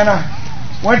 Amen.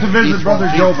 I went to visit Brother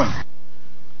Jobin.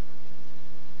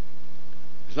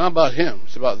 It's not about him,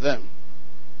 it's about them.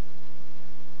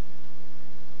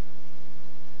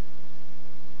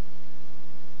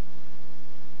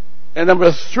 And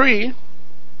number 3,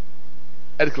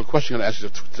 ethical question I'm going to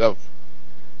ask yourself.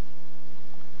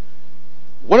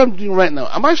 What I'm doing right now,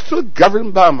 am I still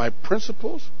governed by my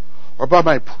principles or by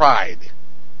my pride?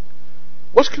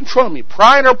 What's controlling me,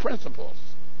 pride or principles?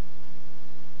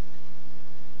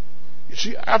 You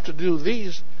see, I have to do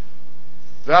these,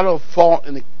 that'll fall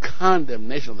in the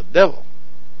condemnation of the devil.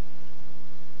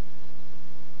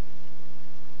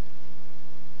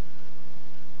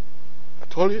 I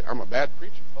told you, I'm a bad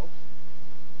preacher, folks.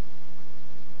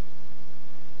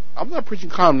 I'm not preaching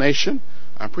condemnation.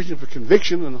 I'm preaching for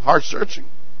conviction and heart searching.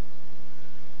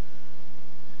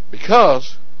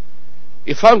 Because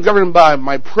if I'm governed by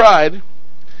my pride,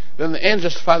 then the ends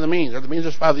justify the means, or the means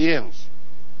justify the ends.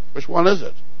 Which one is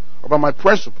it? Or by my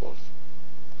principles?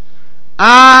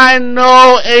 I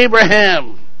know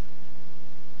Abraham.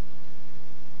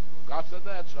 God said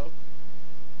that, so.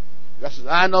 God says,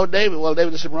 I know David. Well,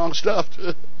 David did some wrong stuff,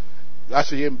 too. God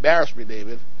said, you embarrassed me,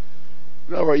 David.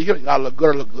 No, you gotta look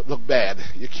good or look bad.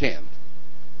 You can't.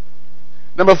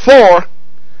 Number 4,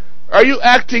 are you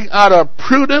acting out of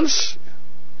prudence?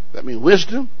 That means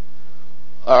wisdom.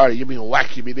 Or you being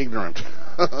wacky, you being ignorant?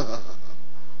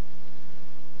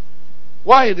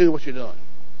 Why are you doing what you're doing?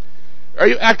 Are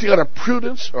you acting out of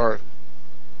prudence or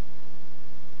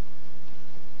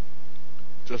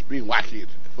just being wacky and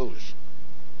foolish?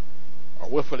 Or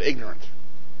willfully ignorant?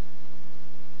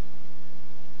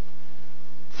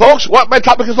 Folks, what my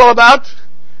topic is all about?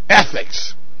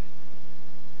 Ethics.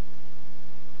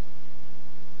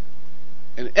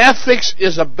 And ethics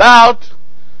is about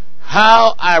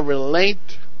how I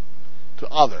relate to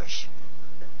others.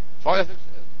 That's all ethics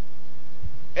is.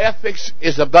 Ethics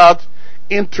is about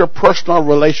interpersonal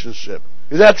relationship.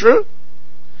 Is that true?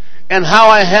 And how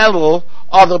I handle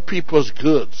other people's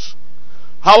goods.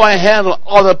 How I handle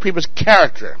other people's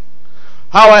character.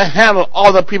 How I handle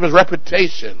other people's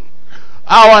reputation.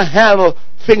 How I handle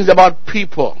things about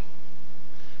people.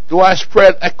 Do I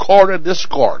spread accord or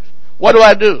discord? What do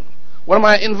I do? What am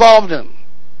I involved in?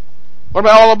 What am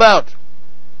I all about?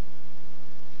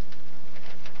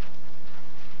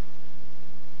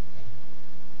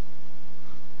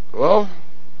 Well,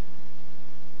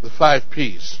 the 5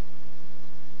 P's.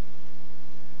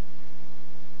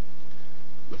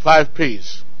 The 5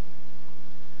 P's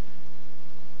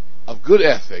of good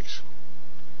ethics.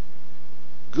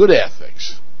 Good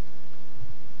ethics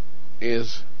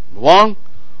is, 1,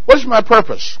 what is my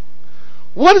purpose?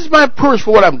 What is my purpose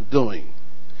for what I'm doing?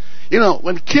 You know,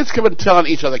 when kids come and tell on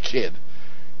each other kid,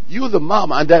 you the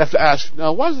mom and dad have to ask,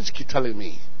 now, why is this kid telling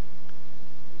me?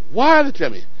 Why are they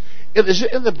telling me? Is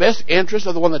it in the best interest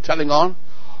of the one they're telling on?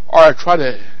 Or I try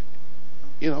to,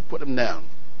 put them down?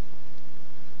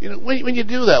 When you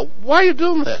do that, why are you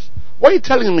doing this? Why are you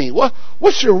telling me?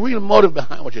 What's your real motive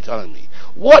behind what you're telling me?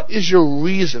 What is your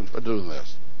reason for doing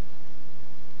this?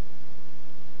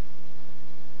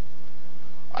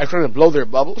 Are you trying to blow their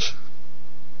bubbles?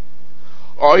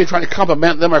 Or are you trying to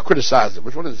compliment them or criticize them?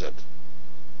 Which one is it?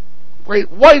 Why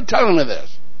are you telling me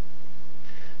this?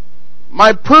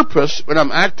 My purpose when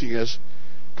I'm acting is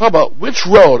talk about which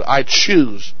road I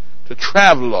choose to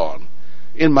travel on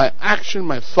in my action,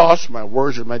 my thoughts, my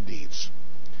words, and my deeds.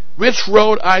 Which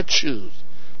road I choose.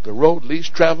 The road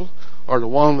least traveled or the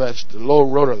one that's the low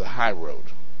road or the high road.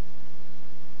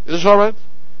 Is this all right?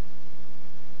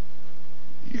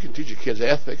 can teach your kids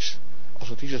ethics.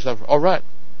 Also teach yourself. All right.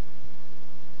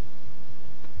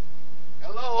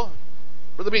 Hello?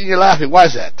 Brother Beaton, you're laughing. Why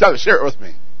is that? Tell me. Share it with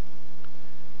me.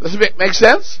 Does it make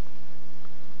sense?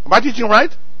 Am I teaching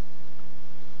right?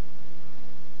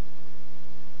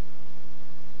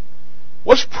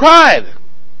 What's pride?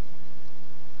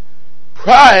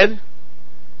 Pride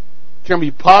can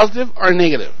be positive or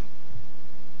negative.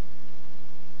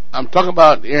 I'm talking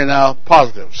about here now,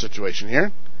 positive situation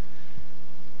here.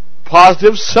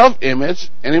 Positive self-image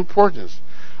and importance.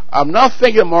 I'm not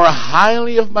thinking more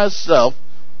highly of myself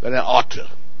than I ought to.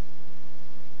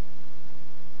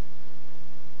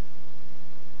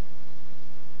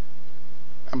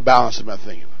 I'm balancing my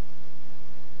thinking.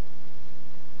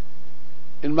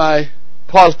 In my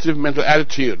positive mental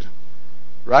attitude,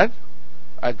 right?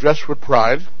 I dress with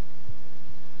pride.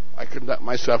 I conduct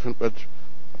myself with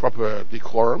proper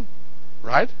decorum,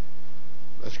 right?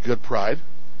 That's good pride.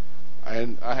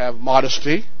 And I have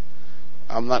modesty.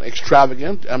 I'm not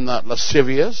extravagant. I'm not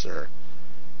lascivious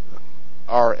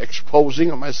or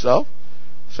exposing of myself.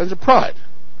 Sense of pride.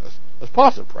 That's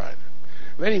positive pride.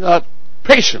 Then you got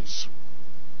patience.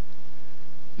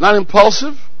 Not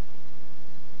impulsive.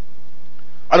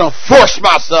 I don't force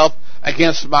myself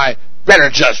against my better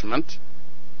judgment.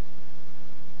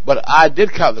 But I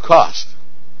did count the cost.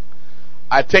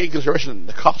 I take into consideration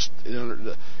the cost,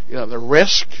 the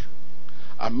risk.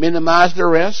 I minimize the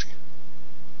risk.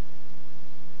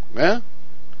 Yeah?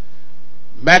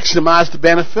 Maximize the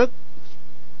benefit.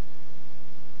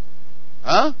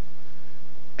 Huh?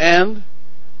 And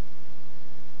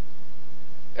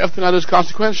everything I do is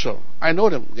consequential. I know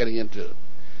what I'm getting into.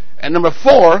 And number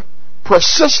 4,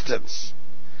 persistence.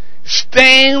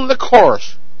 Staying the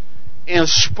course in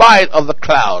spite of the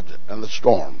cloud and the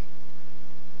storm.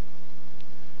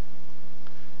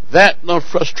 That don't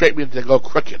frustrate me to go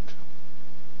crooked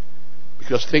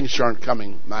because things aren't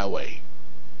coming my way.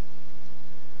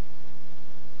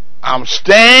 I'm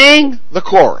staying the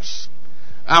course.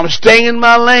 I'm staying in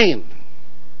my lane.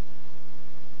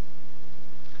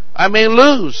 I may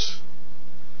lose,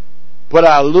 but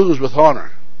I'll lose with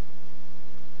honor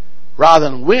rather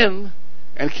than win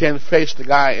and can face the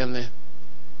guy in the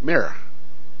mirror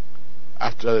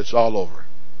after it's all over.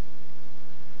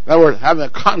 In other words, having a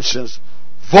conscience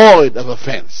void of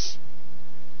offense.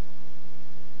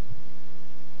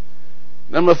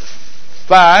 Number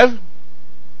 5,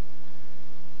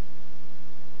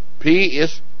 P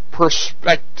is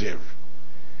perspective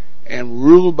and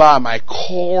ruled by my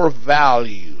core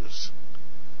values.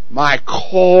 My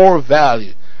core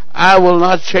value. I will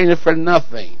not change it for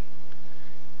nothing,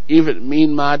 even if it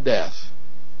mean my death.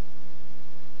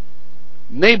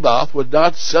 Naboth would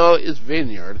not sell his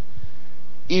vineyard,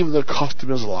 even at the cost of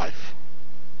his life.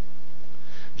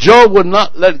 Job would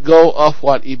not let go of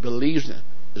what he believes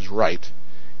is right,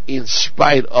 in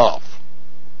spite of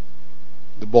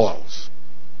the boils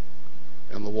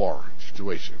and the war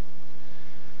situation.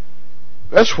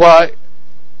 That's why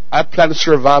I plan to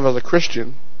survive as a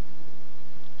Christian.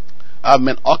 I've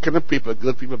met all kinds of people,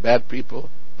 good people, bad people,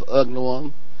 the ugly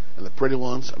ones and the pretty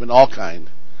ones. I've been all kinds.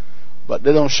 But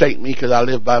they don't shake me because I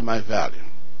live by my value.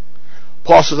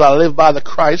 Paul says I live by the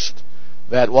Christ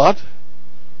that what?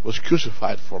 Was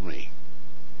crucified for me.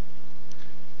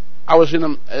 I was in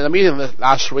a meeting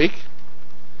last week,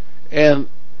 and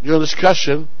during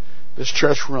discussion, this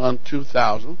church run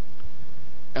 2,000,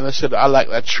 and they said I like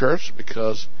that church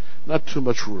because not too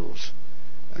much rules.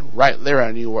 And right there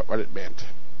I knew what it meant.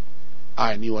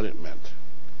 I knew what it meant.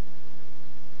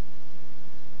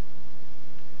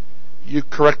 You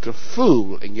correct a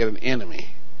fool and get an enemy.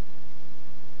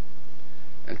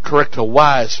 And correct a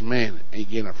wise man and you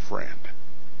gain a friend.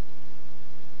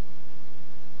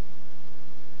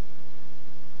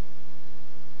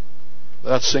 Let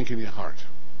that sink in your heart.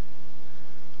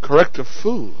 Correct a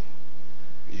fool,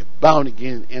 you're bound to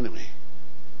gain an enemy.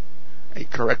 And you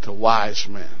correct a wise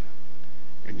man,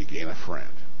 and you gain a friend.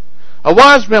 A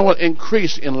wise man will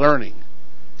increase in learning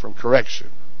from correction,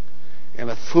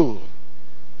 and a fool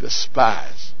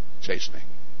despise chastening.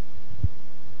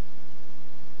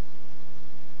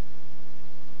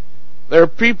 There are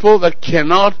people that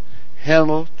cannot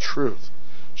handle truth,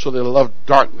 so they love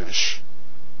darkness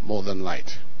more than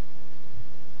light.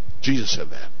 Jesus said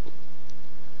that.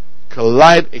 Can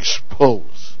light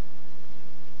expose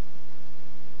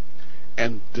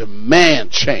and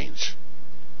demand change,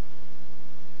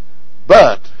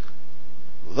 but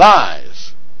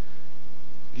lies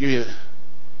give you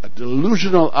a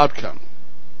delusional outcome.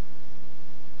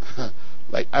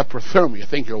 Like hypothermia, you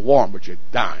think you're warm, but you're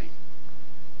dying.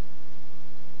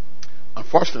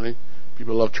 Unfortunately,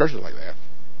 people love churches like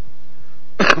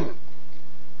that.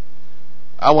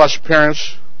 I watch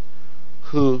parents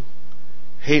who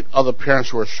hate other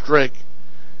parents who are strict,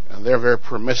 and they're very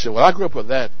permissive. Well, I grew up with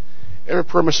that. Every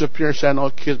permissive parent I know,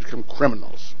 kids become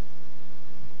criminals,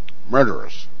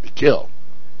 murderers, they kill.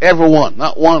 Everyone,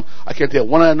 not one. I can't tell you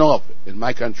one I know of in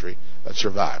my country that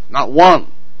survived. Not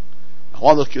one. Not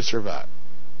one of those kids survived.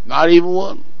 Not even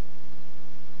one.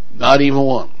 Not even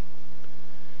one.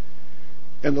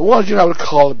 And the ones I would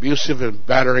call abusive and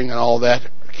battering and all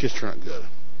that, kids turn out good.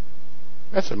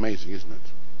 That's amazing, isn't it?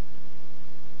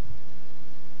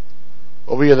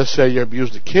 Over here they say you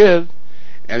abuse the kid,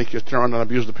 and the kids turn around and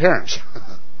abuse the parents.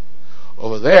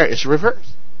 Over there, it's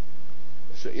reversed.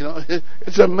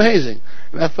 It's amazing.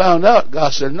 And I found out,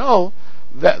 God said, no,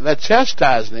 that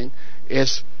chastising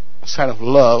is a sign of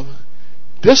love.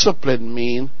 Discipline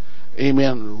means,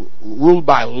 amen, ruled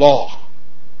by law.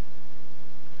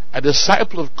 A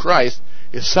disciple of Christ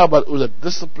is somebody who's a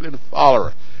disciplined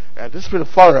follower. A disciplined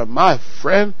follower, my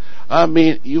friend,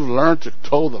 you've learned to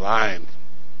toe the line.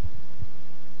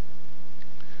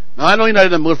 Now, I know you're not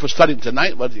in the mood for studying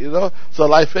tonight, but, so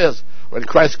life is. When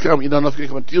Christ comes, you don't know if you're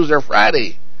going to come on Tuesday or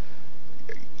Friday.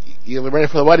 You'll be ready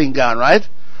for the wedding gown, right?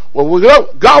 Well, we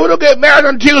don't get married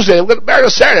on Tuesday. We're going to get married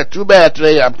on Saturday. Too bad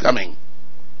today I'm coming.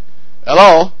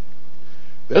 Hello?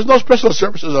 There's no special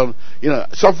services on,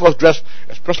 some folks dress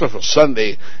especially for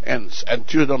Sunday, and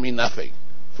Tuesday don't mean nothing.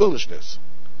 Foolishness.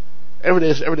 Every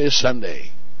day is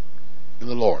Sunday in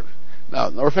the Lord. Now,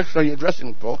 no reflection on your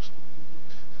dressing, folks.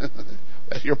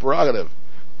 That's your prerogative.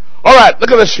 All right,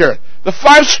 look at this here. The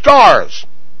 5 stars.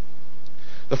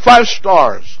 The 5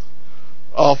 stars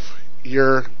of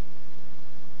your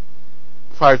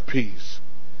 5 P's.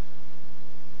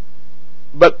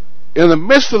 But in the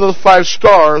midst of the 5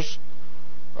 stars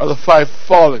are the 5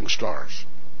 falling stars.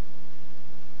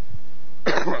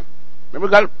 Remember, we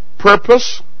got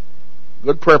purpose,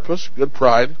 good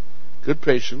pride, good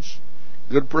patience,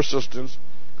 good persistence,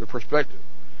 good perspective.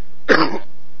 And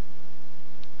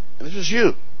this is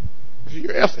you. This is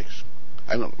your ethics.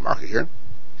 I don't mark it here.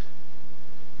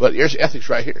 But here's ethics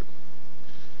right here.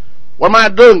 What am I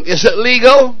doing? Is it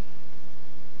legal?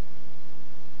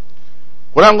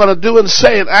 What I'm going to do and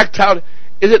say and act out,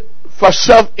 is it for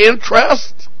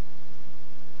self-interest?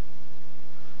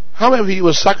 How many of you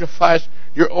will sacrifice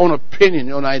your own opinion,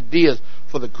 your own ideas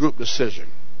for the group decision?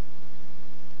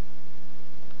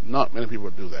 Not many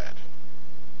people do that.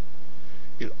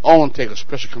 It only takes a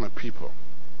special kind of people.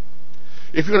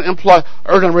 If you're going to employ,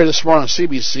 I was going to read this morning on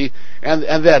CBC, and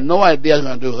they had no idea they're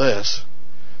going to do this.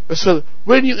 They said,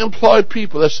 when you employ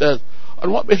people, that says,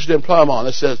 on what basis do you employ them on?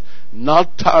 It says,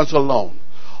 not talents alone.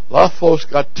 A lot of folks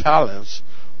got talents,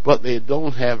 but they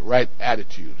don't have right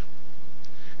attitude.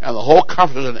 And the whole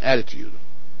conference is an attitude.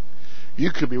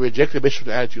 You could be rejected based on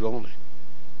attitude only.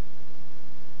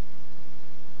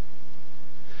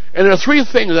 And there are 3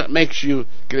 things that makes you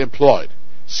get employed.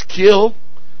 Skill,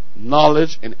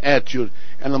 knowledge, and attitude.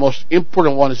 And the most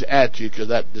important one is attitude, because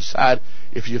that decides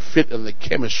if you fit in the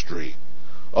chemistry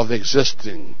of the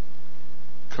existing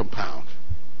compound.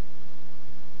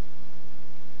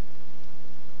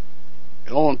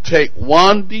 It only take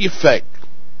one defect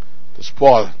to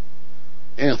spoil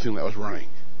anything that was running.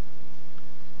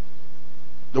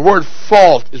 The word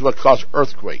fault is what causes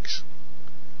earthquakes.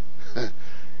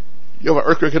 You have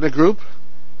an earthquake in a group,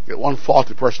 get one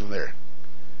faulty person there.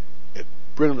 It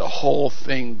brings the whole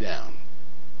thing down.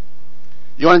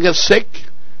 You want to get sick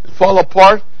and fall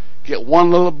apart, get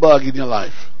one little bug in your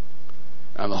life,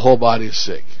 and the whole body is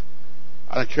sick.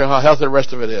 I don't care how healthy the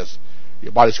rest of it is,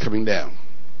 your body's coming down.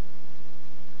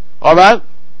 All right?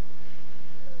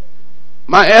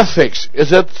 My ethics,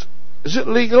 is it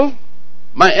legal?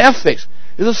 My ethics,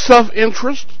 is it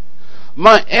self-interest?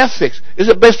 My ethics, is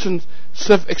it based on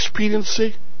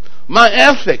self-expediency? My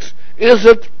ethics, is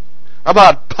it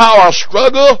about power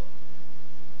struggle?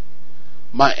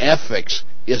 My ethics,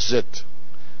 is it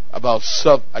about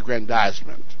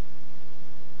self-aggrandizement?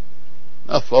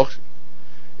 Now, folks,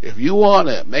 if you want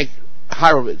to make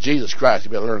higher with Jesus Christ,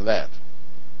 you better learn that.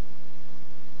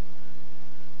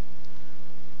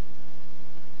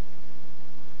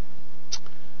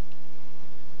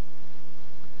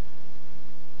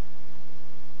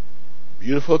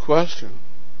 Beautiful question.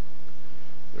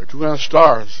 There are 2 kind of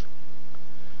stars.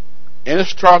 Any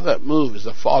star that moves is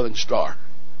a falling star.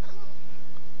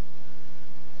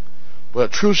 But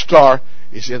a true star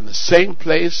is in the same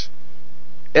place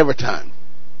every time.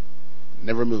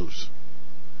 Never moves.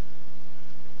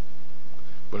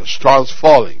 But a star that's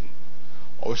falling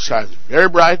always shines very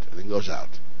bright and then goes out.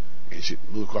 And you see it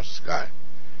move across the sky.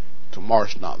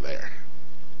 Tomorrow's not there.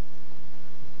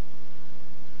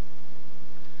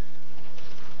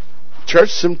 Church,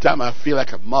 sometimes I feel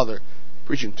like a mother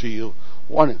preaching to you,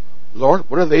 wondering, Lord,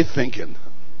 what are they thinking?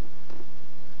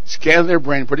 Scan their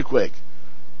brain pretty quick.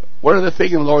 What are they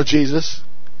thinking, Lord Jesus?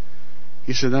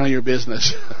 He said, none of your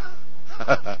business.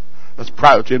 That's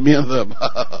private between me and them.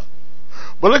 But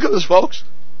look at this, folks.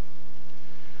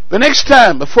 The next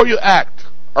time, before you act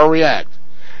or react,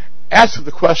 ask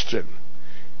the question.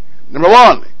 Number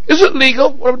one, is it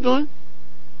legal what I'm doing?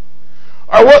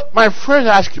 Or what my friend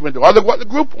asked me to do? Or what the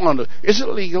group want to do? Is it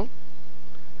legal?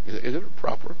 Is it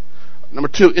proper? Number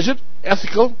two, is it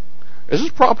ethical? Is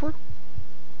this proper?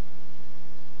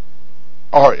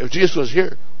 Or if Jesus was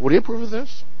here, would he approve of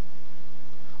this?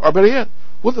 Or better yet,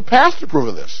 would the pastor approve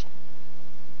of this?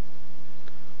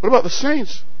 What about the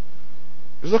saints?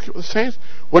 Just look at the saints.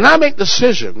 When I make a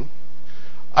decision,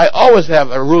 I always have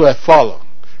a rule I follow.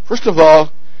 First of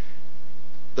all,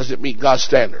 does it meet God's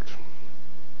standard?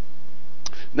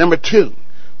 Number two,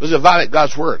 does it violate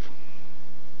God's word?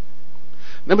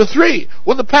 Number three,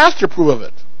 will the pastor approve of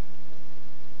it?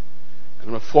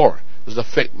 And number four, does it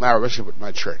affect my relationship with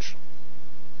my church?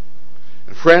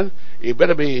 And friend, you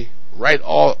better be right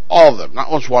all of them.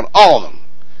 Not once one, all of them.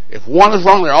 If one is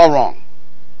wrong, they're all wrong.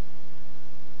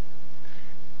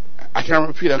 I can't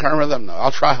repeat. I can't remember them now.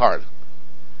 I'll try hard.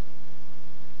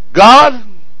 God,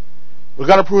 we've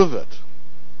got to prove it.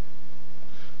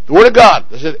 The Word of God,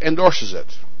 it endorses it.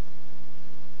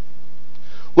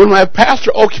 Will my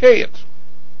pastor okay it?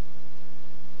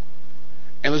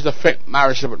 And does it affect my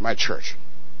relationship with my church?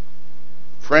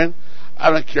 Friend, I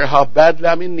don't care how badly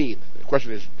I'm in need. The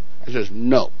question is, I says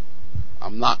no.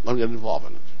 I'm not going to get involved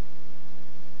in it.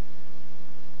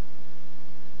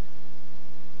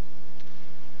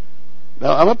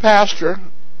 Now, I'm a pastor,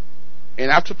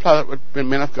 and I have to apply that with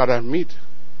men of God I meet.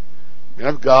 Men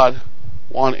of God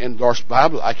want to endorse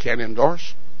Bible. I can't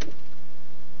endorse.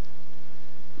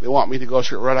 They want me to go a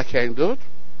certain route. I can't do it.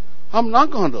 I'm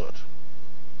not going to do it.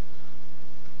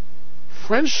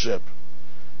 Friendship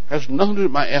has nothing to do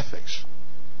with my ethics.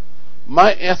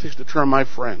 My ethics determine my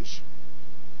friends.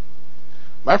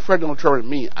 My friend don't determine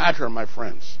me. I determine my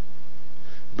friends.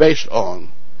 Based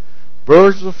on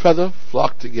birds of a feather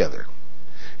flock together.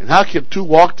 And how can two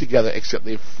walk together except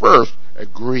they first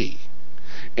agree?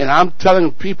 And I'm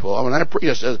telling people, when I preach,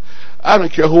 I says, I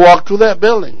don't care who walked through that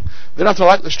building. They don't have to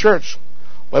like this church.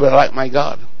 But I like my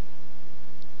God.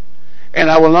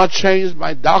 And I will not change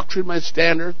my doctrine, my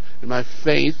standards, and my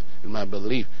faith, and my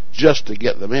belief just to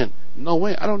get them in. No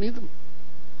way. I don't need them.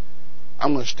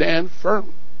 I'm going to stand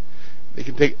firm. They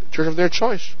can take a church of their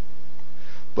choice.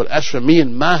 But as for me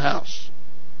and my house,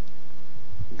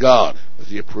 God, does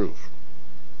he approve?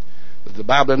 Does the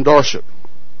Bible endorse it?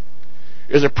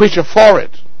 Is a preacher for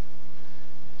it?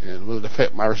 And will it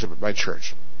affect my relationship with my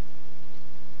church?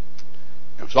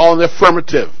 If it's all in the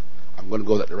affirmative, I'm going to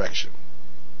go that direction.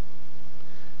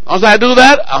 As long as I do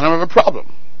that, I'll never have a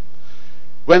problem.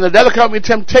 When the devil comes with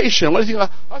temptation, what do you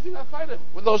think? I think I'll fight him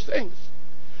with those things.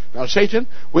 Now, Satan,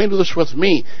 we can do this with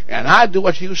me, and I do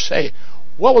what you say.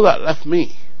 What will that left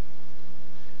me?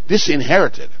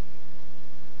 Disinherited.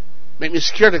 Make me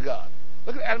scared of God.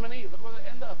 Look at Adam and Eve. Look where they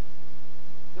end up.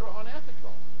 They were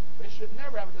unethical. They should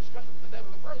never have a discussion with the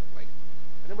devil in the first place.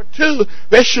 And number two,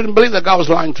 they shouldn't believe that God was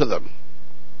lying to them.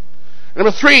 And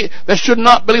number three, they should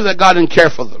not believe that God didn't care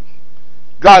for them.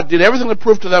 God did everything to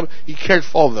prove to them he cared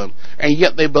for them. And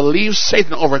yet they believed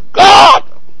Satan over God.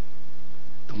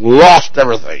 And lost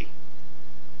everything.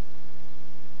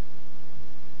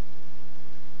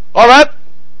 Alright?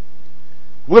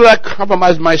 Will I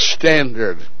compromise my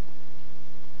standard?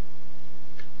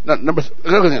 Now, look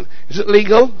again. Is it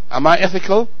legal? Am I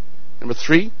ethical? Number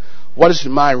three, what is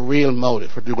my real motive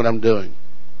for doing what I'm doing?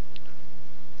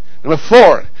 Number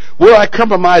four, will I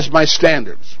compromise my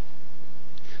standards?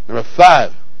 Number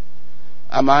five,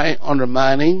 am I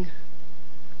undermining?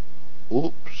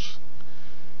 Oops.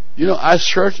 You know, I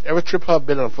searched every trip I've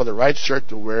been on for the right shirt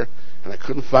to wear, and I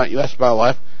couldn't find. You asked my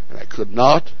wife, and I could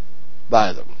not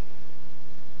buy them.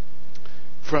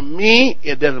 For me,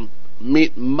 it didn't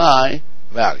meet my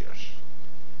values,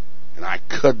 and I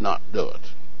could not do it.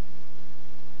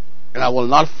 And I will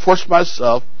not force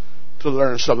myself to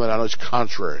learn something that I know is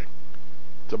contrary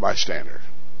to my standard.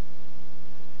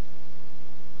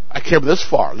 I came this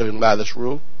far living by this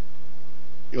rule.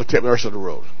 You'll take me the rest of the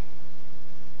road.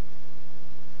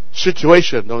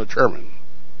 Situation don't determine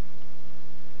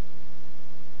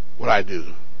what I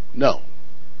do. No.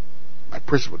 My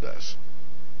principle does.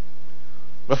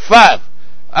 But five,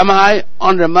 am I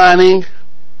undermining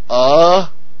we're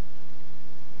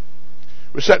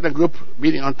sitting in a group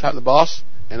meeting on time, the boss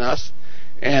and us,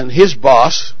 and his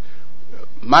boss,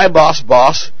 my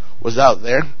boss was out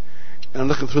there, and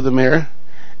looking through the mirror,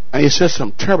 and he said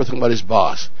some terrible thing about his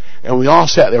boss. And we all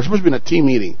sat there. It was supposed to be in a team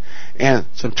meeting, and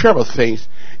some terrible things.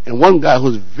 And one guy who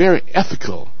was very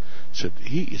ethical said,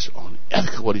 he is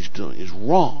unethical. What he's doing is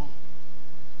wrong.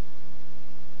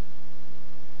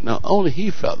 Now, only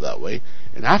he felt that way,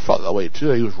 and I felt that way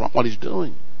too. He was wrong what he's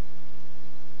doing.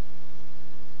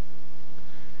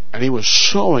 And he was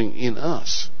sowing in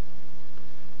us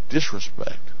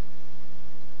disrespect,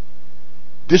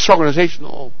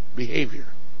 disorganizational behavior,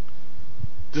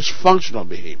 dysfunctional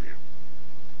behavior.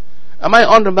 Am I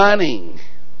undermining?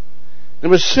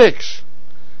 Number 6,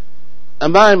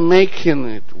 am I making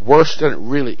it worse than it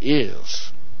really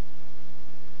is?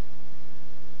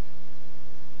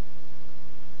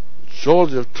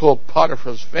 Joseph told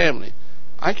Potiphar's family,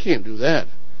 I can't do that.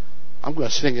 I'm going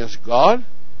to sin against God,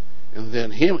 and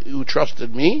then him who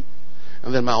trusted me,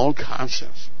 and then my own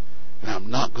conscience. And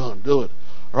I'm not going to do it.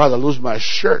 I'd rather lose my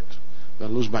shirt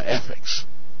than lose my ethics.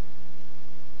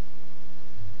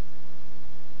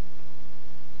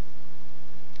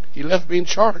 He left me in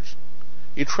charge.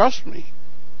 He trusts me.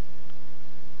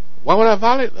 Why would I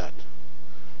violate that?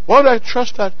 Why would I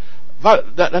trust that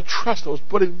trust that was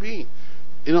put in me?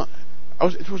 You know,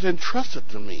 it was entrusted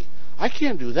to me. I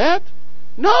can't do that.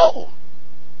 No.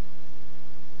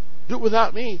 Do it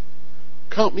without me.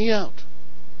 Count me out.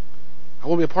 I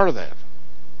won't be a part of that.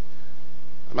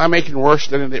 Am I making it worse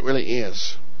than it really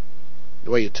is?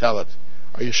 The way you tell it.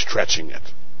 Are you stretching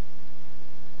it?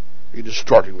 Are you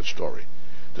distorting the story?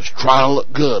 Just trying to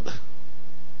look good.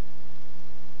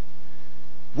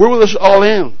 Where will this all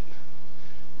end?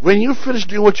 When you finish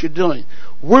doing what you're doing,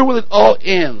 where will it all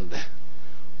end?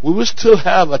 Will we still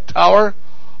have a tower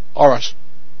or a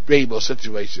Babel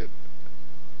situation?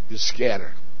 You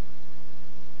scatter.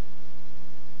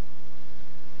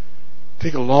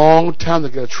 Take a long time to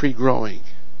get a tree growing.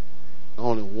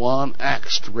 Only one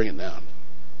axe to bring it down.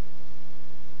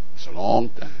 It's a long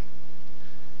time.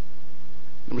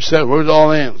 Number 7, where it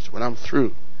all ends? When I'm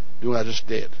through doing what I just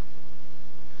did.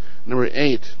 Number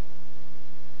 8,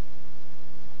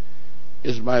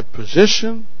 is my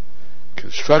position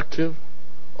constructive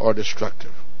or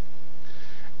destructive?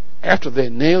 After they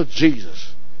nailed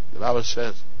Jesus, the Bible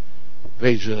says,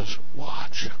 they just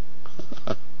watch.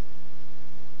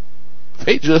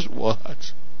 They just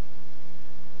watch.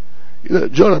 You know,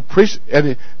 Jonah preached,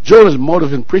 and Jonah's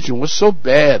motive in preaching was so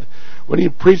bad. When he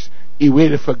preached, he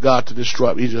waited for God to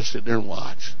destroy him. He just sit there and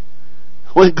watch.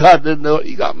 When God didn't know it,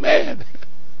 he got mad.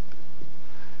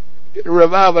 The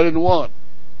revival I didn't want.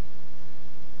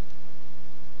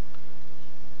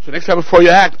 So next time before you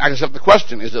act yourself the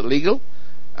question, is it legal?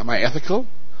 Am I ethical?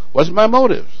 What's my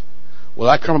motives? Will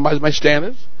I compromise my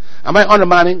standards? Am I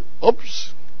undermining,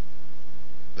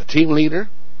 the team leader,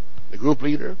 the group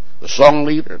leader, the song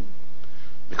leader,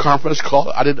 the conference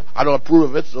call? I don't approve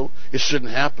of it, so it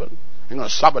shouldn't happen. I'm going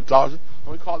to sabotage it. I'm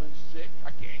going to call in sick.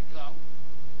 I can't come.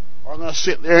 Or I'm going to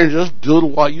sit there and just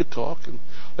doodle while you talk and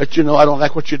let you know I don't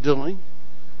like what you're doing.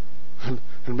 And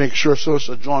make sure so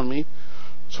join me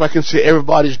so I can see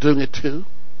everybody's doing it too.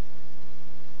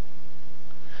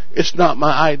 It's not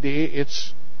my idea.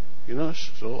 It's,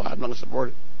 so I'm not going to support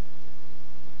it.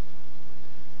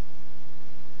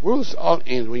 Where will this all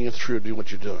end when you're through doing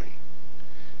what you're doing?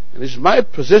 And is my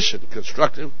position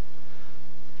constructive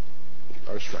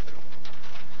or destructive?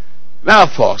 Now,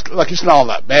 folks, look, it's not all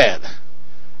that bad.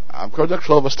 I'm going to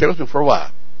close, but stay with me for a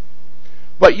while.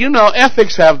 But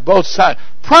ethics have both sides.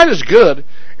 Pride is good,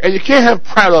 and you can't have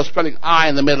pride without spelling I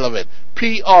in the middle of it.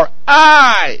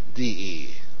 Pride.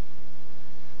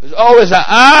 There's always an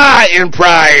I in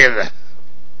pride.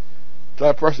 Tell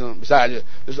that person beside you,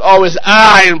 there's always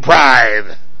I in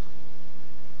pride.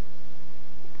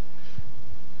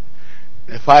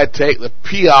 If I take the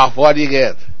P off, what do you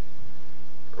get?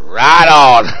 Right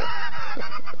on.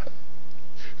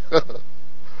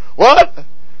 What?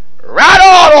 Right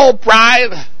on, old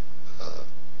pride.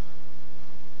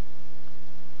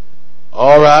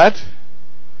 All right.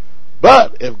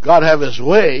 But if God have his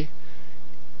way,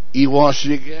 he wants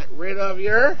you to get rid of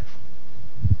your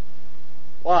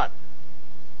what?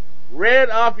 Rid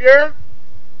of your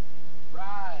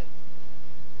pride.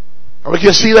 And we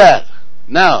can see that.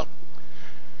 Now,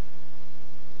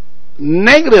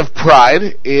 negative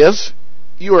pride is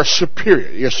you are superior,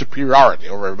 your superiority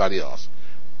over everybody else.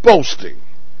 Boasting,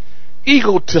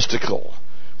 egotistical,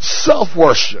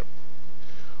 self-worship,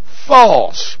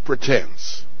 false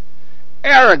pretense,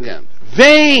 arrogant,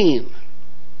 vain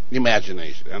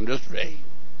imagination. I'm just vain.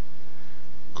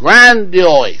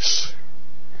 Grandiose,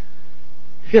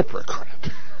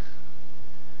 hypocrite,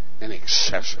 and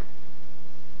excessive.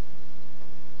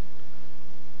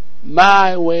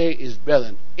 My way is better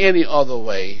than any other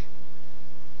way,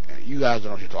 you guys don't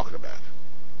know what you're talking about.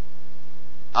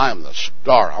 I am the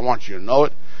star. I want you to know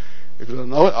it. If you don't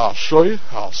know it, I'll show you.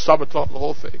 I'll sabotage the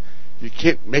whole thing. You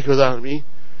can't make it without me.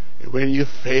 And when you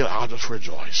fail, I'll just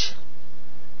rejoice.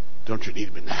 Don't you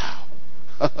need me now?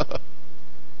 I'm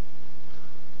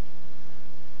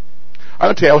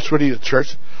going to tell you how much we're needed,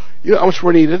 church. You know how much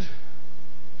we're needed?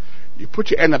 You put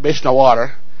your hand in a basin of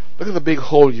water. Look at the big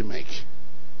hole you make.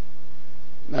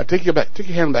 Now take your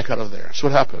hand back out of there. So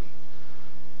what happened?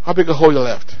 How big a hole you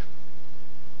left?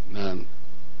 None.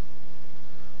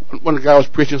 When the guy was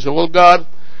preaching, he said, well, God,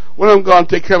 when I'm gone,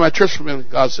 take care of my church for a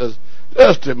minute. God says,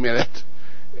 just a minute.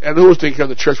 And who was taking care of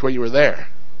the church when you were there?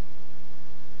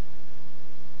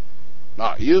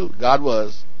 Not you. God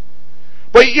was.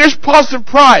 But here's positive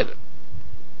pride.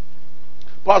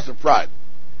 Positive pride.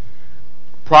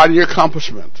 Pride in your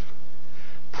accomplishment.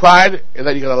 Pride in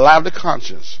that you got a lively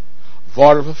conscience,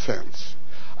 void of offense.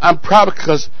 I'm proud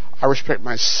because I respect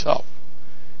myself.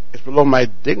 It's below my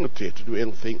dignity to do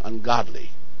anything ungodly.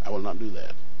 I will not do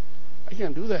that. I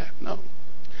can't do that. No.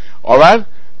 All right?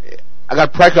 I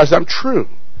got pride because I'm true.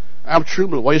 I'm true,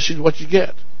 but what you see is what you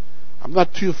get. I'm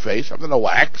not two-faced. I'm not a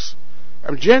wax.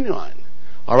 I'm genuine.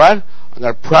 All right? I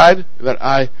got pride that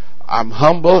I'm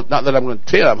humble. Not that I'm going to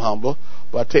tell you I'm humble,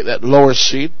 but I take that lower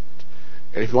seat.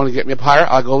 And if you want to get me up higher,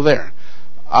 I'll go there.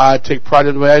 I take pride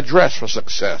in the way I dress for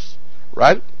success.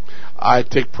 Right? I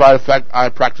take pride in the fact I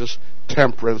practice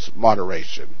temperance,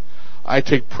 moderation. I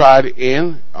take pride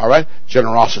in, all right,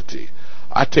 generosity.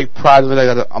 I take pride in that I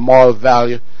got a moral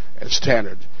value and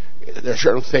standard. There are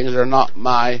certain things that are not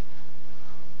my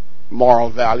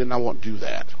moral value, and I won't do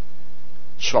that.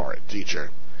 Sorry, teacher.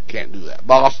 Can't do that.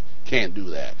 Boss, can't do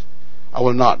that. I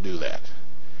will not do that.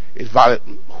 It's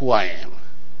violating who I am.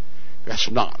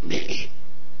 That's not me.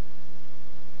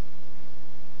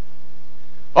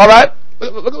 All right?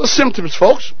 Look at the symptoms,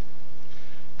 folks.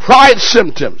 Pride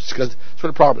symptoms, because that's what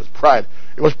the problem is. Pride.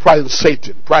 It was pride in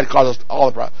Satan. Pride causes us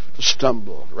all to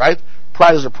stumble, right?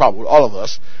 Pride is a problem with all of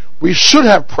us. We should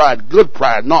have pride, good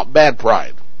pride, not bad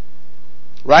pride.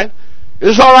 Right?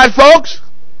 Is this all right, folks?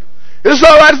 Is this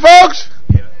all right, folks?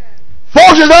 Yeah.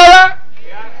 Folks, is all right?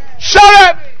 Yeah. Shut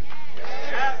up!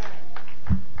 Yeah.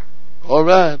 All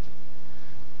right.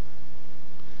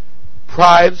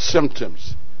 Pride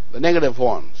symptoms, the negative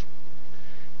ones.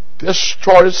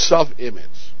 Distorted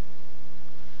self-image.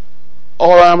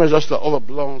 All I'm is just an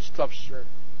overblown stuffed shirt.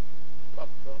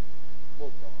 Puffed up,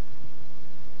 full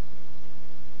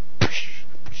on.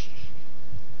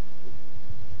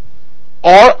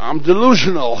 Or I'm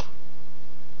delusional.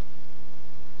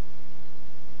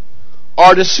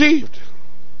 Or deceived.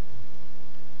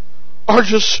 Or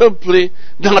just simply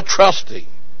not trusting.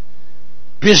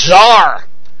 Bizarre.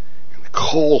 And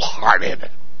cold-hearted.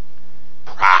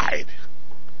 Pride.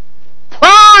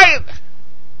 Pride!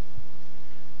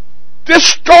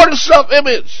 Distorted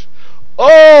self-image.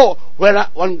 Oh,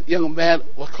 one young man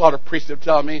was called a priest, they were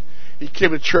telling me, he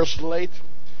came to church late,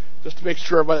 just to make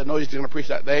sure everybody knows he's going to preach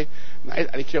that day.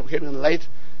 And he came in late,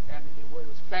 and he wore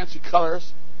his fancy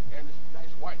colors, and this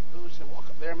nice white boots, and walked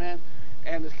up there, man,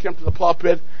 and he came to the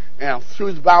pulpit, and threw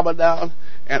his Bible down,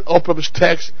 and opened up his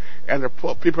text, and the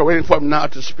people are waiting for him now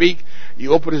to speak. He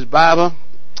opened his Bible,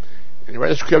 and he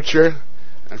read the scripture,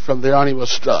 and from there on he was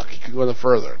stuck. He could go no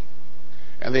further.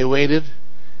 And they waited,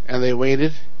 and they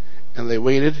waited, and they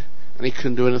waited, and he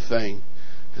couldn't do anything.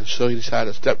 And so he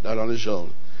decided to step down on his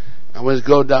own. And when he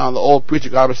go down, the old preacher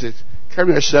got him and said, "Come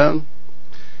here, son.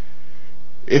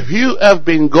 If you have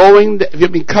been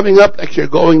coming up like you're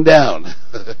going down,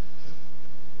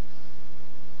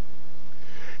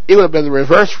 it would have been the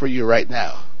reverse for you right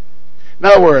now." In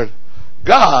other words,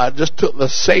 God just took the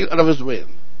sail out of his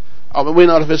wind, or the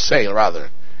wind out of his sail, rather,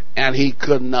 and he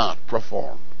could not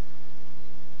perform.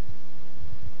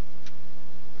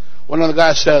 One of the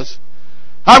guys says,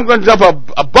 "I'm going to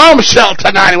dump a bombshell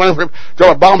tonight." He went to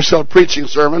dump a bombshell preaching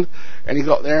sermon, and he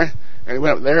got there, and he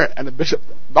went up there, and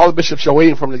all the bishops are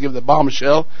waiting for him to give the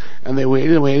bombshell, and they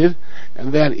waited and waited,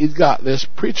 and then he's got this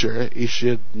preacher. He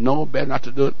should know better not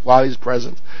to do it while he's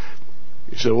present.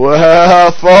 He said,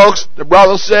 "Well, folks, the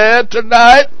brother said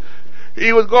tonight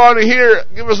he was going to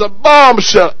give us a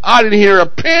bombshell. I didn't hear a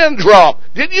pin drop.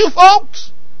 Didn't you,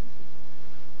 folks?"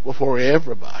 Before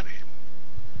everybody.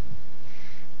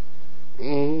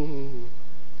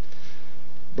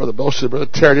 Brother Bo said, Brother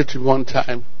Terry did to me one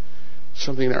time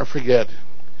something I'll never forget.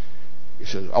 He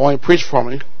said, "I want you to preach for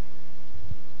me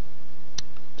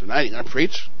tonight." You're going to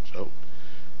preach?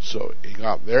 So he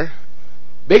got up there.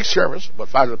 Big service, about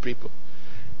 500 people.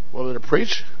 Wanted to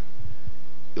preach.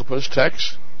 He opened his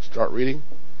text, start reading.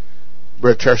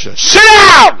 Brother Terry said, "Sit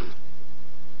down!"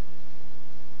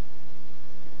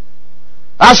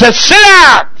 I said, sit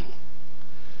down!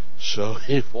 So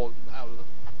he folded him out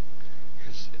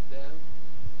and sit down.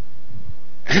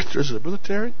 After I said, Brother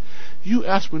Terry, you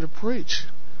asked me to preach.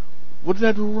 What did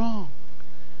I do wrong?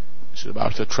 He said,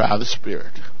 about to try the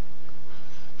Spirit.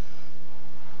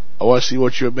 I want to see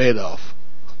what you're made of.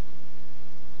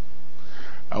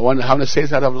 I wonder how many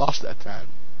saints I'd have lost that time.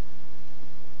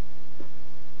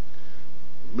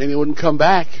 Many wouldn't come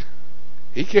back.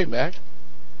 He came back.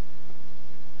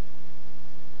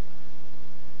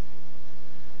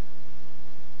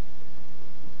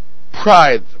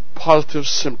 Pride, positive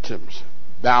symptoms,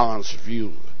 balanced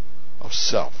view of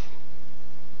self.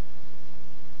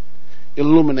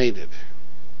 Illuminated.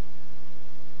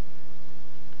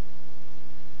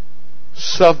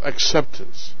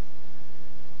 Self-acceptance.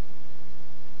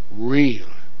 Real.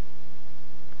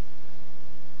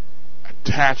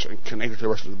 Attached and connected to the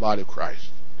rest of the body of Christ.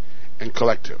 And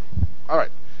collective. Alright.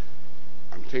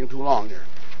 I'm taking too long here.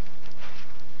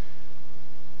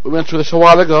 We went through this a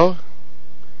while ago.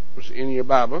 It was in your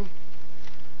Bible.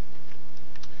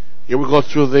 Here we go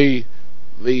through the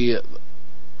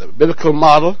biblical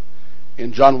model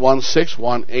in John 1:6,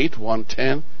 1:8,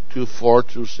 1:10, 2:4,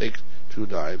 2:6,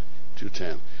 2:9,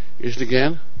 2:10. Here's it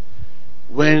again.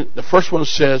 When the first one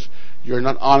says you're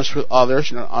not honest with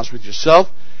others, you're not honest with yourself,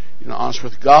 you're not honest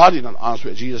with God, you're not honest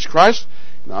with Jesus Christ,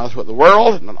 you're not honest with the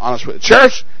world, you're not honest with the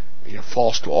church, and you're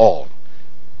false to all.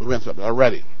 We went through that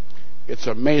already. It's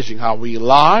amazing how we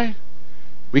lie.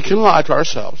 We can lie to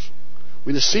ourselves.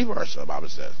 We deceive ourselves, the Bible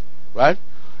says. Right?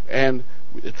 And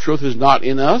the truth is not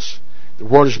in us. The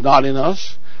word is not in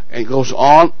us. And it goes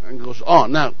on and goes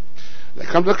on. Now, I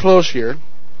come to a close here.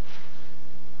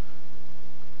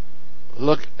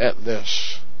 Look at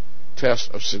this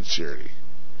test of sincerity.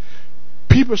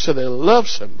 People say they love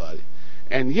somebody,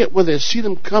 and yet when they see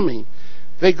them coming,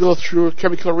 they go through a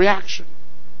chemical reaction.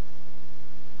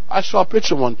 I saw a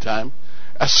picture one time,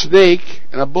 a snake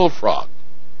and a bullfrog.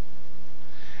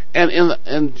 And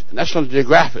in National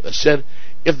Geographic, it said,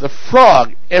 if the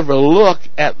frog ever looked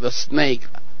at the snake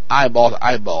eyeball to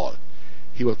eyeball,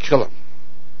 he will kill him.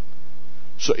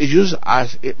 So it uses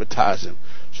eyes to hypnotize him.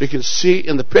 So you can see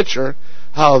in the picture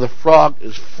how the frog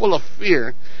is full of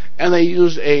fear, and they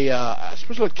use a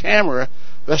special camera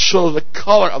that shows the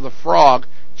color of the frog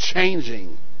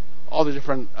changing, all the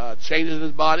different changes in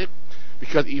his body,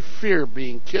 because he feared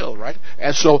being killed, right?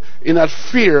 And so in that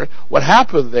fear, what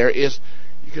happened there is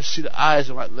you can see the eyes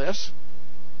are like this,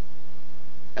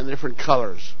 and the different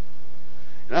colors.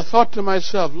 And I thought to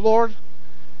myself, Lord,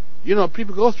 you know,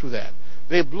 people go through that.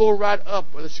 They blow right up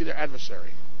when they see their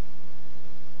adversary,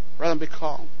 rather than be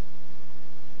calm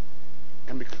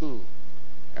and be cool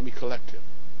and be collective.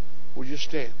 Would you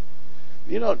stand?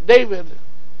 You know, David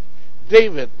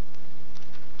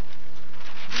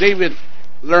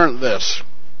learned this.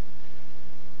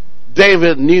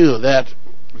 David knew that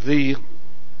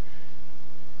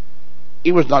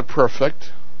he was not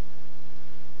perfect.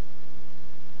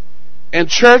 And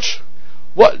church,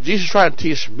 what Jesus is trying to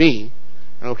teach me,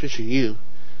 and I'm teaching you,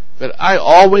 that I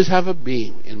always have a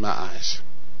beam in my eyes.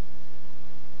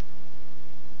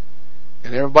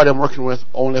 And everybody I'm working with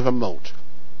only have a mote.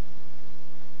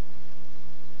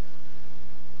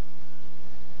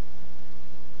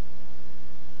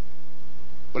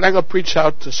 When I go preach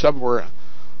out to somewhere,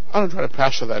 I don't try to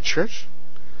pastor that church.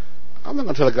 I'm not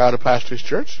going to tell a guy to pastor his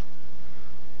church.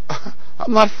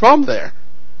 I'm not from there.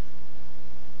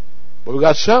 But we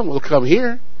got some who will come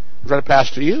here and try to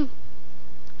pastor you.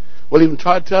 We'll even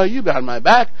try to tell you behind my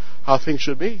back how things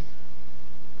should be.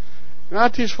 And I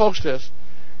teach folks this.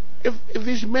 If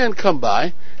these men come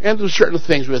by and do certain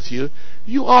things with you,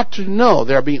 you ought to know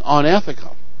they're being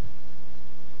unethical.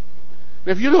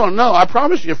 And if you don't know, I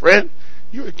promise you, friend,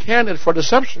 you're a candidate for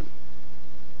deception.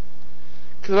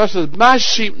 Because I says, my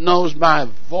sheep knows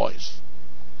my voice.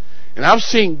 And I've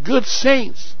seen good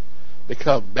saints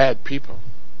become bad people.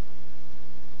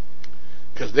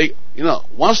 Because they, you know,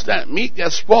 once that meat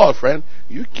gets spoiled, friend,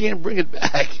 you can't bring it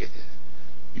back.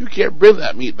 You can't bring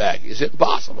that meat back. It's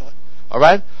impossible.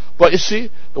 Alright? But you see,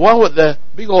 the one with the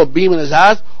big old beam in his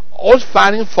eyes, always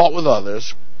finding fault with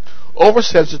others,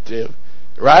 oversensitive,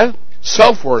 right?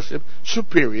 Self-worship,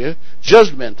 superior,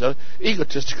 judgmental,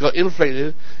 egotistical,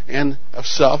 inflated, and of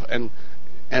self, and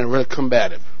really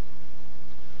combative.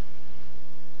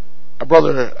 A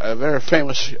brother, a very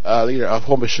famous leader of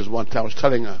home missions one time was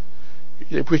telling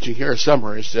he preaching here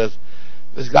somewhere, he says,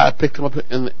 this guy picked him up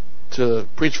to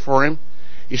preach for him.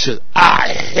 He says, I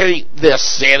hate this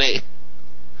city.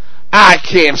 I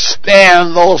can't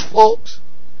stand those folks.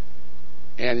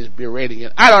 And he's berating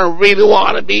it. I don't really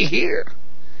want to be here.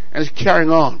 And he's carrying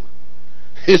on.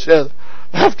 He says,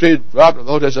 After he dropped the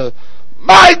load, he said,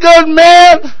 "My good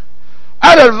man,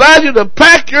 I'd advise you to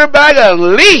pack your bag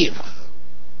and leave."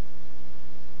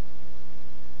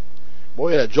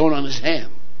 Boy, he had Jonah on his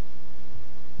hand.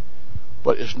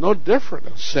 But it's no different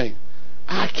than saying,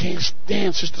 "I can't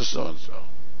stand Sister So-and-so.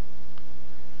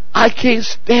 I can't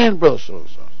stand Brother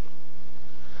So-and-so.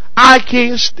 I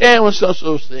can't stand what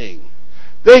so-and-so sing.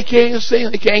 They can't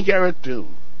sing, they can't carry a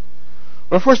tune."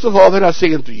 Well, first of all, they're not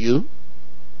singing to you.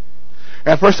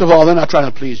 And first of all, they're not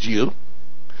trying to please you.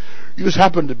 You just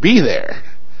happen to be there.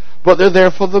 But they're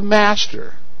there for the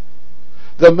Master.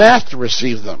 The Master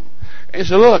receives them. And he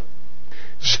said, "Look,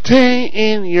 stay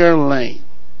in your lane.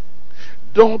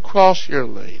 Don't cross your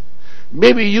lane.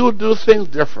 Maybe you'll do things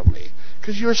differently.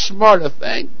 Because you're smarter.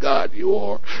 Thank God you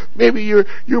are. Maybe you're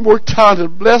more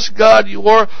talented. Bless God you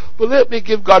are. But let me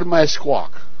give God my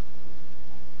squawk.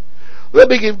 Let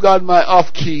me give God my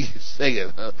off-key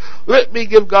singing. Let me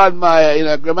give God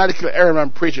my grammatical error when I'm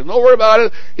preaching. Don't worry about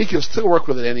it. He can still work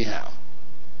with it anyhow."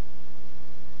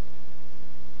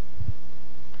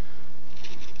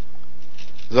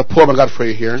 There's a poem I got for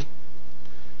you here.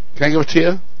 Can I give it to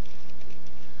you?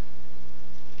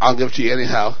 I'll give it to you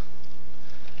anyhow.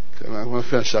 I'm going to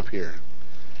finish up here.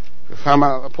 If I find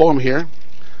a poem here,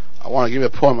 I want to give you a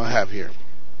poem I have here.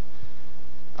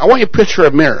 I want you to picture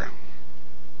a mirror.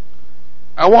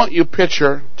 I want you to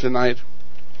picture tonight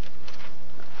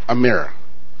a mirror.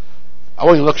 I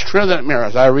want you to look straight at that mirror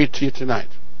as I read to you tonight.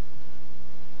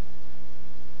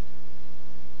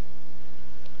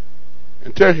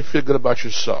 And tell you feel good about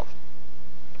yourself.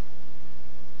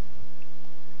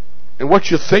 And what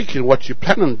you're thinking, what you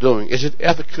plan on doing, is it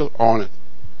ethical or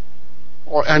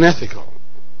unethical?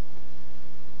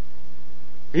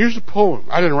 Here's the poem.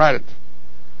 I didn't write it,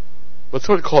 but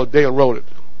somebody called Dale wrote it.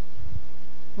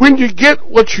 When you get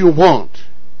what you want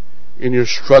in your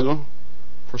struggle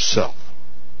for self,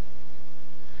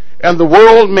 and the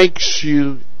world makes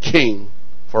you king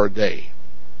for a day,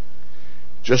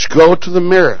 just go to the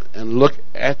mirror and look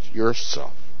at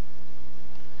yourself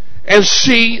and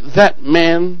see that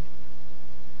man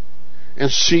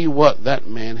and see what that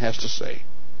man has to say.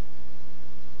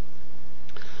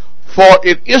 For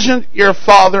it isn't your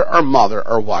father or mother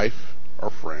or wife or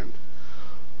friend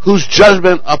whose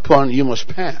judgment upon you must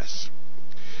pass.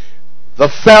 The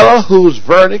fellow whose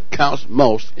verdict counts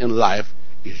most in life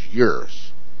is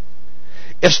yours.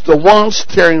 It's the one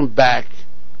staring back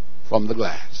from the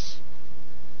glass.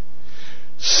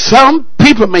 Some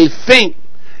people may think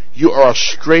you are a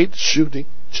straight shooting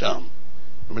chum.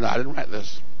 I mean, I didn't write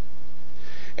this.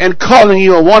 And calling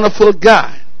you a wonderful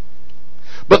guy.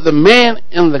 But the man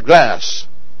in the glass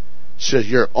says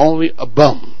you're only a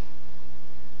bum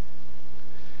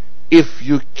if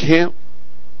you can't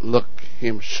look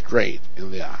him straight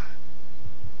in the eye.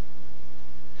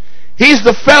 He's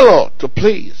the fellow to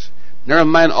please. Never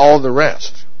mind all the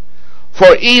rest.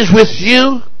 For he's with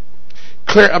you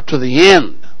clear up to the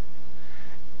end.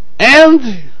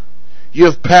 And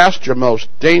you've passed your most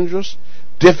dangerous,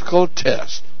 difficult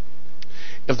test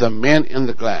if the man in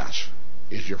the glass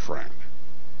is your friend.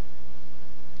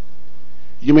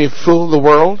 You may fool the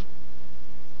world,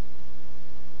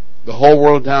 the whole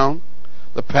world down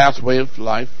the pathway of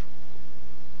life,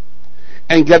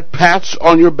 and get pats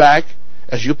on your back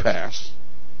as you pass,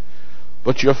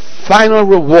 but your final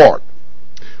reward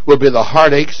will be the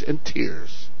heartaches and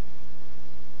tears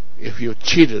if you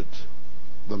cheated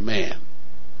the man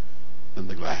in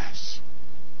the glass.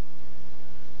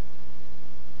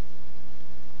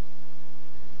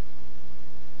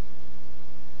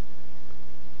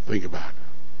 Think about it.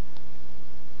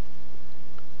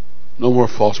 No more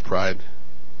false pride.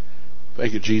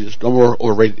 Thank you, Jesus. No more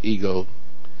overrated ego.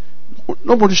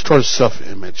 No more distorted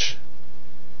self-image.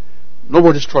 No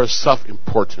more distorted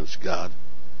self-importance, God.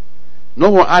 No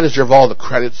more I deserve all the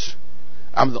credits.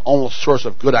 I'm the only source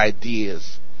of good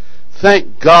ideas.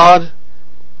 Thank God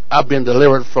I've been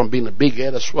delivered from being a big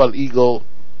head, a swell ego.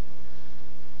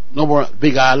 No more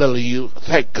big I, little you.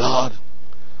 Thank God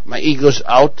my ego's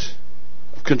out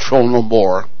of control no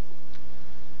more.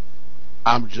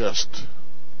 I'm just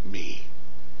me,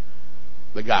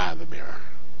 the guy in the mirror.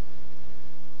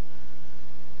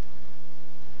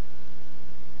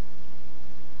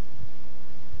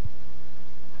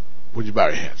 Would you bow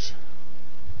your heads?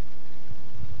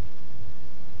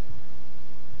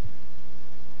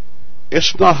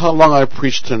 It's not how long I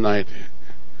preach tonight,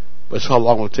 but it's how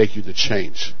long it will take you to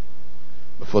change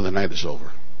before the night is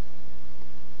over.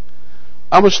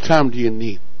 How much time do you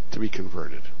need to be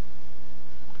converted?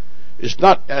 It's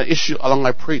not an issue how long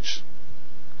I preach,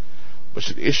 but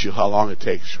it's an issue how long it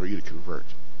takes for you to convert.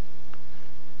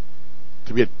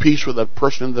 To be at peace with that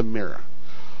person in the mirror.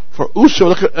 For whosoever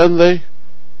looketh in the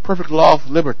perfect law of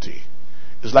liberty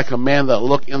is like a man that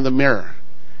look in the mirror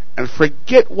and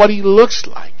forget what he looks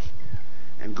like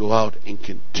and go out and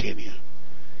continue.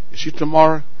 You see,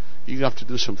 tomorrow you have to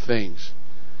do some things.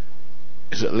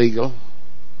 Is it legal?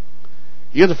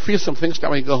 You have to feel some things now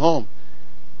when you go home.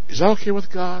 Is that okay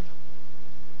with God?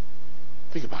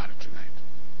 Think about it tonight.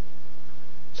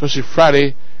 Especially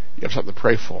Friday, you have something to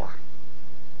pray for.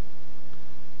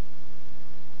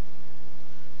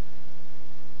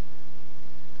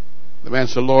 The man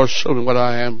said, Lord, show me what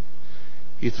I am.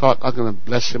 He thought, I'm going to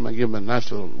bless him and give him a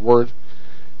nice little word.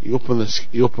 He opened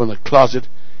the closet,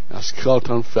 and a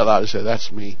skeleton fell out. He said,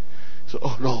 that's me. He said,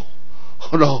 oh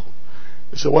no.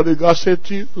 He said, what did God say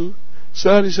to you,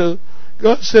 son? He said,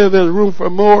 God said there's room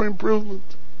for more improvement.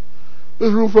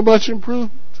 There's room for much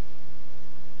improvement.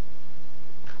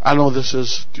 I know this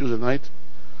is Tuesday night,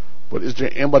 but is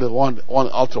there anybody that want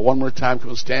altar one more time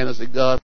to stand and say, God,